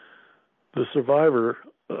the survivor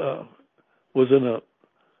was in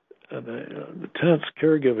an intense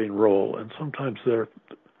caregiving role, and sometimes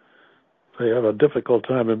they have a difficult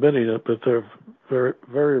time admitting it, but they're very,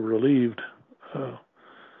 very relieved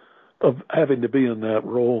of having to be in that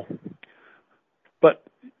role. But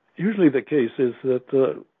usually the case is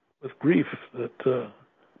that with grief, that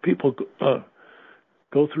people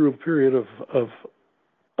go through a period of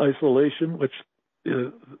isolation, which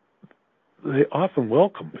they often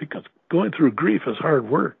welcome, because going through grief is hard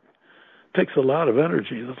work. It takes a lot of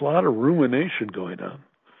energy. There's a lot of rumination going on,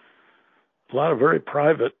 a lot of very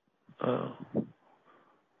private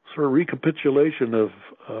sort of recapitulation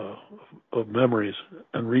of memories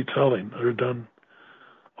and retelling that are done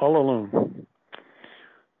all alone.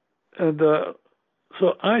 And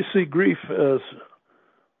so I see grief as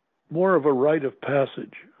more of a rite of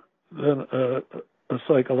passage than a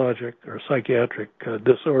psychologic or psychiatric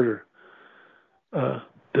disorder,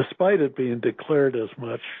 despite it being declared as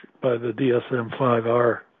much by the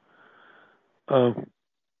DSM-5R.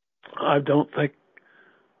 I don't think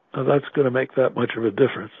that's going to make that much of a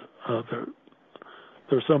difference.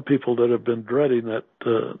 There are some people that have been dreading that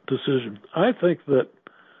decision. I think that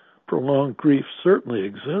prolonged grief certainly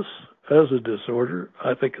exists as a disorder.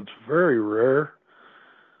 I think it's very rare.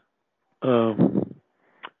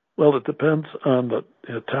 Well, it depends on the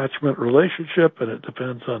attachment relationship, and it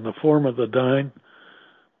depends on the form of the dying,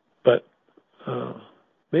 but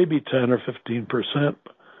maybe 10 or 15%,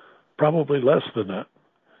 probably less than that.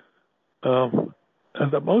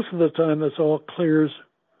 And that most of the time this all clears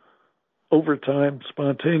over time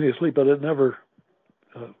spontaneously, but it never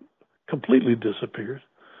completely disappears.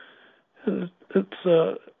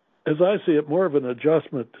 It's, as I see it, more of an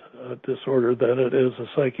adjustment disorder than it is a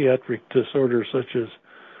psychiatric disorder such as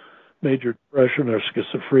major depression or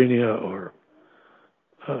schizophrenia or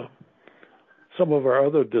some of our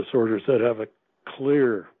other disorders that have a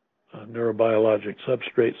clear neurobiologic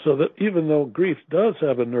substrate. So that even though grief does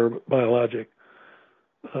have a neurobiologic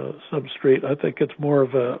substrate, I think it's more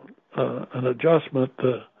of an adjustment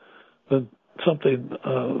than something,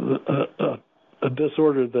 a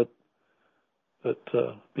disorder that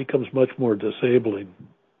becomes much more disabling.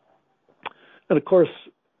 And of course,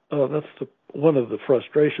 that's one of the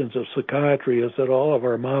frustrations of psychiatry, is that all of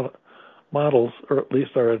our models, or at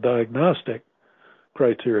least our diagnostic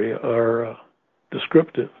criteria, are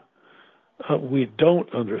descriptive. We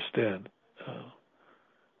don't understand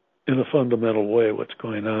in a fundamental way what's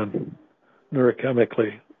going on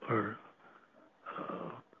neurochemically, or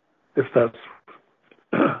if that's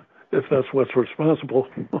what's responsible.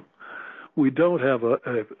 We don't have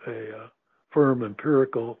a firm,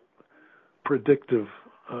 empirical, predictive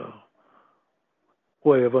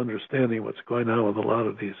way of understanding what's going on with a lot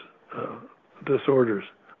of these disorders.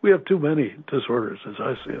 We have too many disorders, as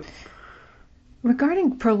I see it.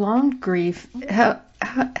 Regarding prolonged grief,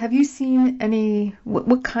 have you seen any,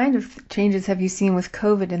 what kind of changes have you seen with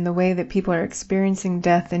COVID in the way that people are experiencing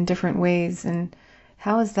death in different ways, and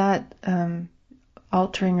how is that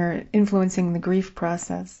altering or influencing the grief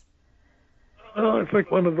process? Well, I think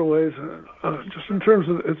one of the ways, just in terms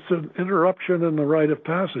of, it's an interruption in the rite of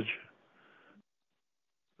passage.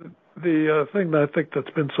 The thing that I think that's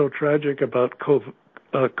been so tragic about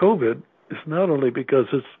COVID is not only because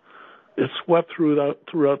it's swept throughout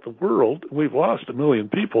the world. We've lost 1 million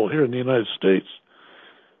people here in the United States,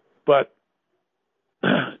 but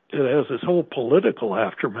it has this whole political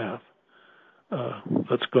aftermath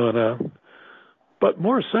that's gone on. But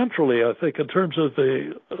more centrally, I think, in terms of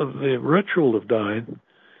the ritual of dying,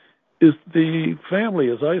 is the family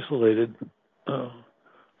is isolated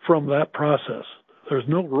from that process. There's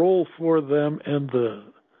no role for them in the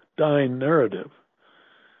dying narrative.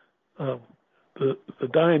 The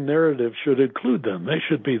dying narrative should include them. They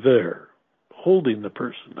should be there, holding the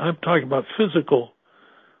person. I'm talking about physical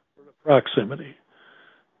proximity,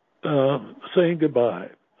 saying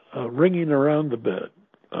goodbye, ringing around the bed,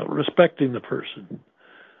 respecting the person,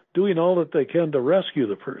 doing all that they can to rescue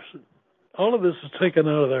the person. All of this is taken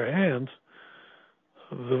out of their hands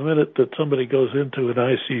the minute that somebody goes into an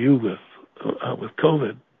ICU with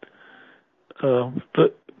COVID.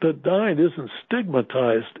 The dying isn't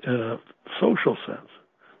stigmatized in a social sense,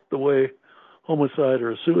 the way homicide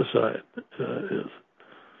or suicide is.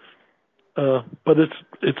 But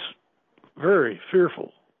it's very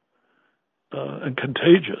fearful and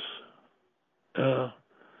contagious,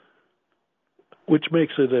 which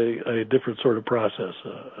makes it a different sort of process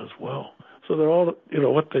as well. So they're all,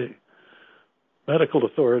 what the medical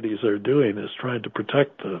authorities are doing is trying to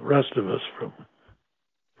protect the rest of us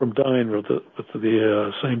from dying with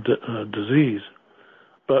the same disease.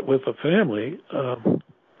 But with a family,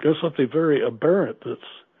 there's something very aberrant that's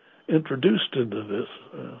introduced into this,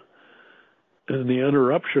 in the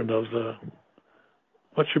interruption of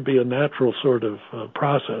what should be a natural sort of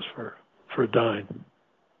process for dying.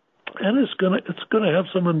 And it's gonna have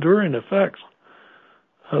some enduring effects.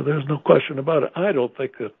 There's no question about it. I don't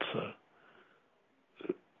think that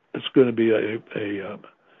it's going to be a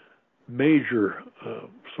major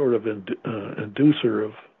sort of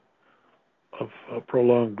inducer of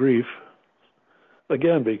prolonged grief.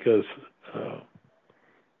 Again, because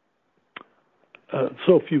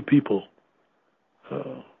so few people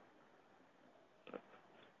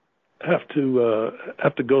have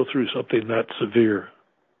to go through something that severe.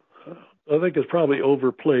 I think it's probably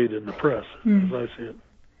overplayed in the press, as I see it.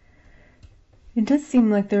 It does seem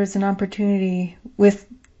like there's an opportunity with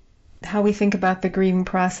how we think about the grieving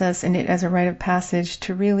process and it as a rite of passage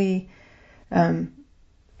to really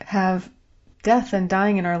have death and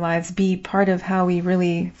dying in our lives be part of how we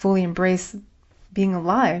really fully embrace being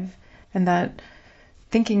alive, and that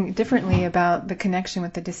thinking differently about the connection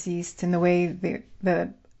with the deceased and the way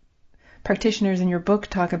the practitioners in your book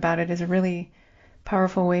talk about it is a really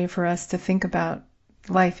powerful way for us to think about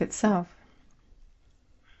life itself.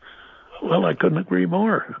 Well, I couldn't agree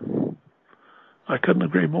more.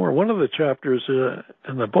 One of the chapters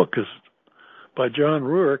in the book is by John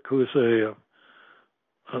Ruark, who is a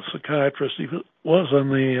psychiatrist. He was on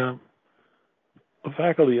the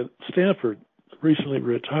faculty at Stanford, recently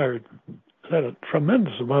retired. Had a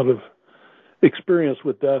tremendous amount of experience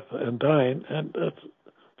with death and dying. And what's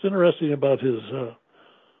interesting about his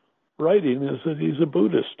writing is that he's a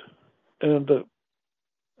Buddhist. And,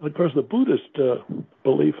 of course, the Buddhist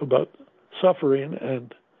belief about suffering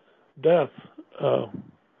and death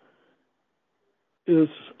is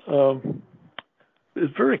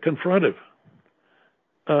very confrontive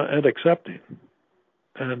and accepting.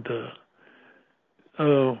 And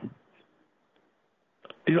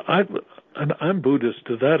I'm Buddhist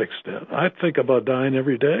to that extent. I think about dying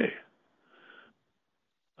every day,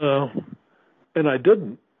 and I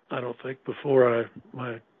didn't. I don't think before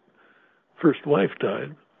my first wife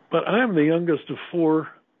died. But I am the youngest of 4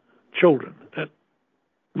 children. And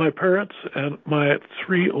my parents and my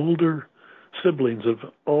 3 older siblings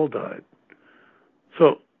have all died.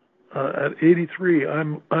 So at 83,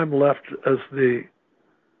 I'm left as the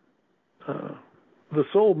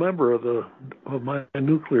sole member of my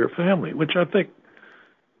nuclear family, which I think,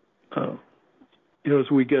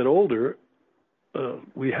 as we get older,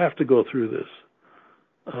 we have to go through this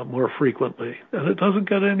more frequently, and it doesn't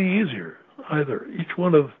get any easier either. Each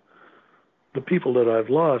one of the people that I've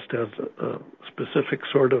lost has a specific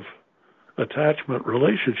sort of attachment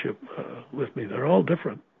relationship with me. They're all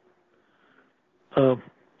different.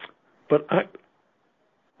 But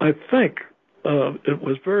I think it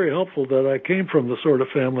was very helpful that I came from the sort of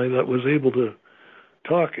family that was able to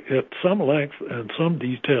talk at some length and some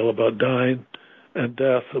detail about dying and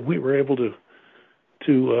death, and we were able to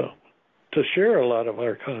share a lot of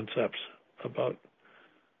our concepts about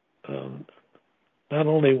not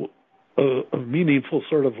only a meaningful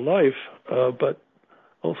sort of life, but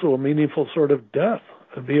also a meaningful sort of death,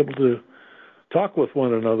 and be able to talk with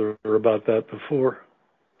one another about that before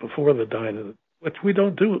the dying, which we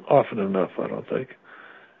don't do often enough, I don't think,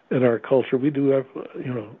 in our culture. We do have,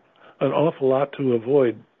 an awful lot to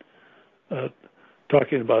avoid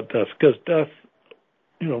talking about death, because death,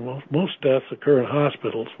 most deaths occur in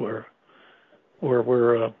hospitals where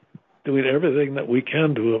we're doing everything that we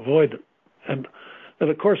can to avoid it. And And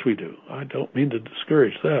of course we do. I don't mean to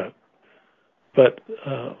discourage that. But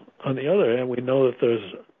on the other hand, we know that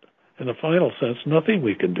there's, in a final sense, nothing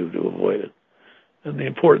we can do to avoid it. And the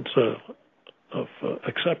importance of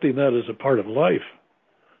accepting that as a part of life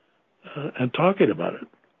and talking about it.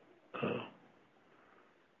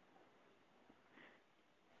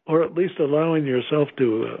 Or at least allowing yourself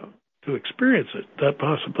to experience it, that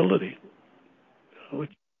possibility,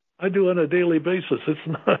 which I do on a daily basis. It's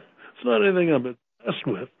not anything I'm obsessed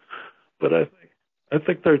with, but I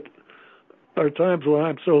think there are times where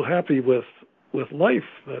I'm so happy with life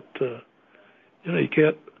that you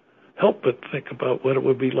can't help but think about what it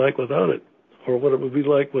would be like without it, or what it would be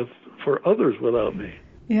like for others without me.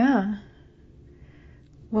 Yeah.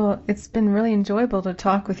 Well, it's been really enjoyable to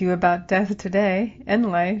talk with you about death today and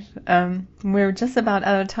life. We're just about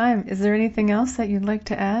out of time. Is there anything else that you'd like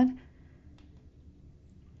to add?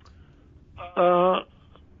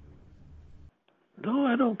 No,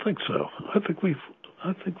 I don't think so. I think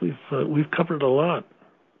we've covered a lot.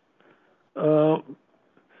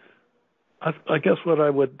 I guess what I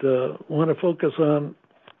would want to focus on,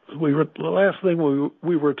 the last thing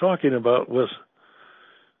we were talking about was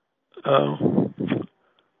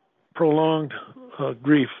prolonged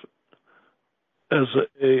grief as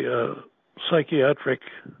a psychiatric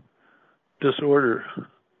disorder.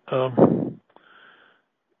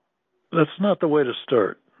 That's not the way to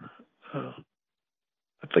start.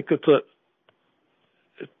 I think it's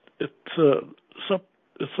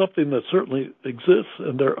something that certainly exists,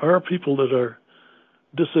 and there are people that are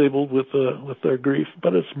disabled with their grief,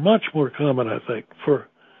 but it's much more common, I think, for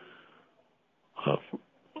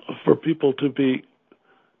people to be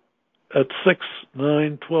at 6,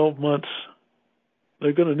 9, 12 months.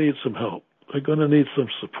 They're going to need some help. They're going to need some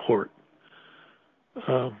support.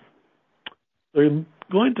 They're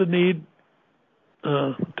going to need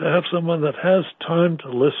to have someone that has time to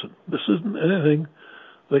listen. This isn't anything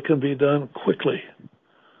that can be done quickly.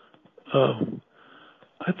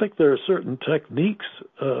 I think there are certain techniques,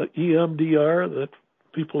 EMDR, that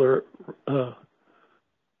people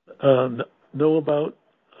know about,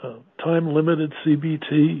 time-limited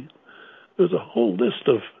CBT. There's a whole list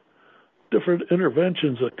of different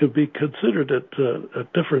interventions that could be considered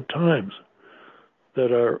at different times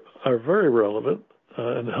that are very relevant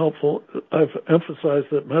and helpful. I've emphasized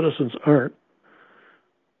that medicines aren't.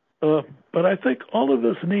 But I think all of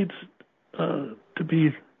this needs to be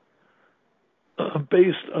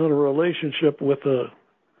based on a relationship with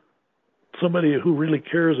somebody who really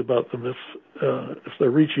cares about them if they're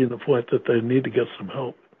reaching the point that they need to get some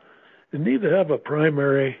help. You need to have a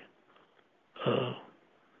primary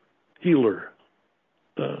healer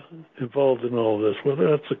involved in all of this, whether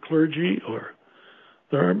that's a clergy or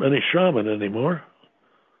there aren't many shaman anymore,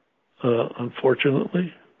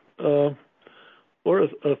 unfortunately, or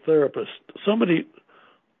a therapist, somebody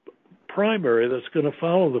primary that's going to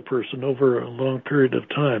follow the person over a long period of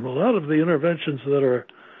time. A lot of the interventions that are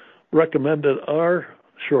recommended are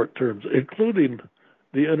short terms, including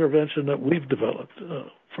the intervention that we've developed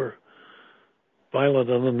for violent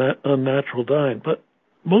and unnatural dying. But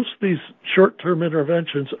most of these short-term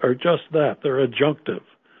interventions are just that. They're adjunctive.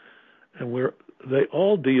 And they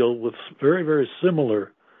all deal with very, very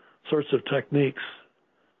similar sorts of techniques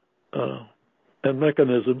and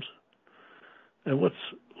mechanisms. And what's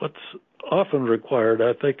often required,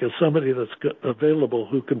 I think, is somebody that's available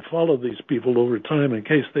who can follow these people over time in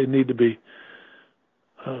case they need to be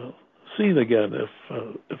seen again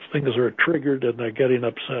if things are triggered and they're getting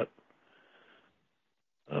upset.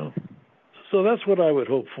 So that's what I would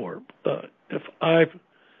hope for. If I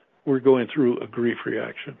were going through a grief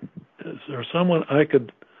reaction, is there someone I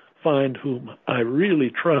could find whom I really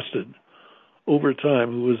trusted over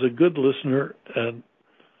time, who was a good listener and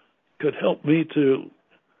could help me to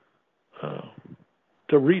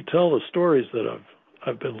retell the stories that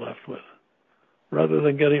I've been left with, rather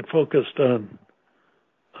than getting focused on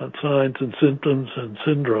signs and symptoms and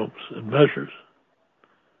syndromes and measures.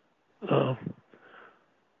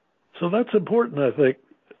 So that's important, I think,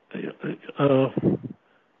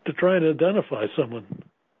 to try and identify someone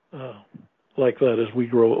like that as we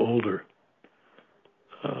grow older.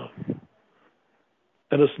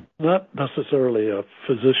 And it's not necessarily a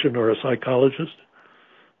physician or a psychologist.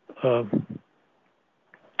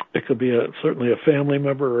 It could be certainly a family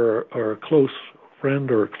member or a close friend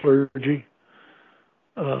or a clergy.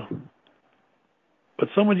 But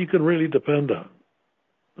someone you can really depend on.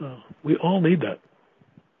 We all need that.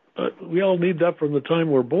 We all need that from the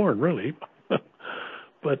time we're born, really.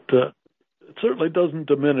 But it certainly doesn't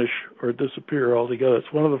diminish or disappear altogether.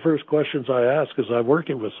 It's one of the first questions I ask as I'm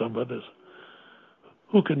working with someone is,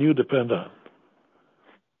 who can you depend on?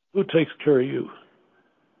 who takes care of you?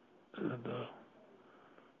 And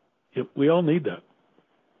we all need that.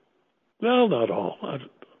 Well, not all.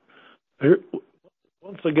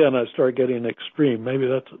 Once again, I start getting extreme. Maybe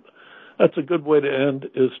that's a good way to end,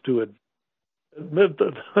 is to admit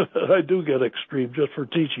that I do get extreme just for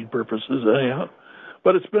teaching purposes anyhow.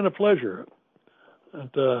 But it's been a pleasure. And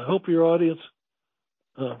hope your audience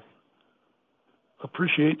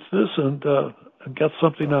appreciates this and gets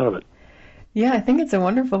something out of it. Yeah, I think it's a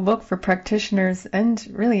wonderful book for practitioners and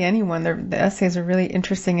really anyone. The essays are really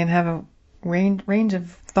interesting and have a range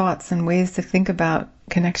of thoughts and ways to think about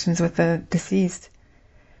connections with the deceased.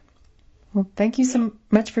 Well, thank you so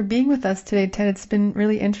much for being with us today, Ted. It's been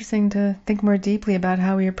really interesting to think more deeply about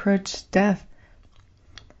how we approach death.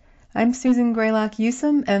 I'm Susan Graylock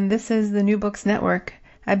Usum, and this is the New Books Network.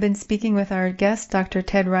 I've been speaking with our guest, Dr.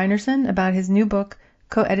 Ted Reinerson, about his new book,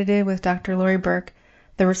 co-edited with Dr. Lori Burke,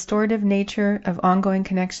 The Restorative Nature of Ongoing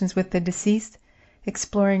Connections with the Deceased,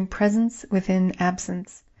 Exploring Presence Within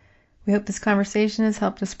Absence. We hope this conversation has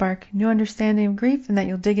helped to spark new understanding of grief and that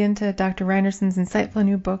you'll dig into Dr. Reinerson's insightful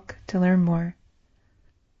new book to learn more.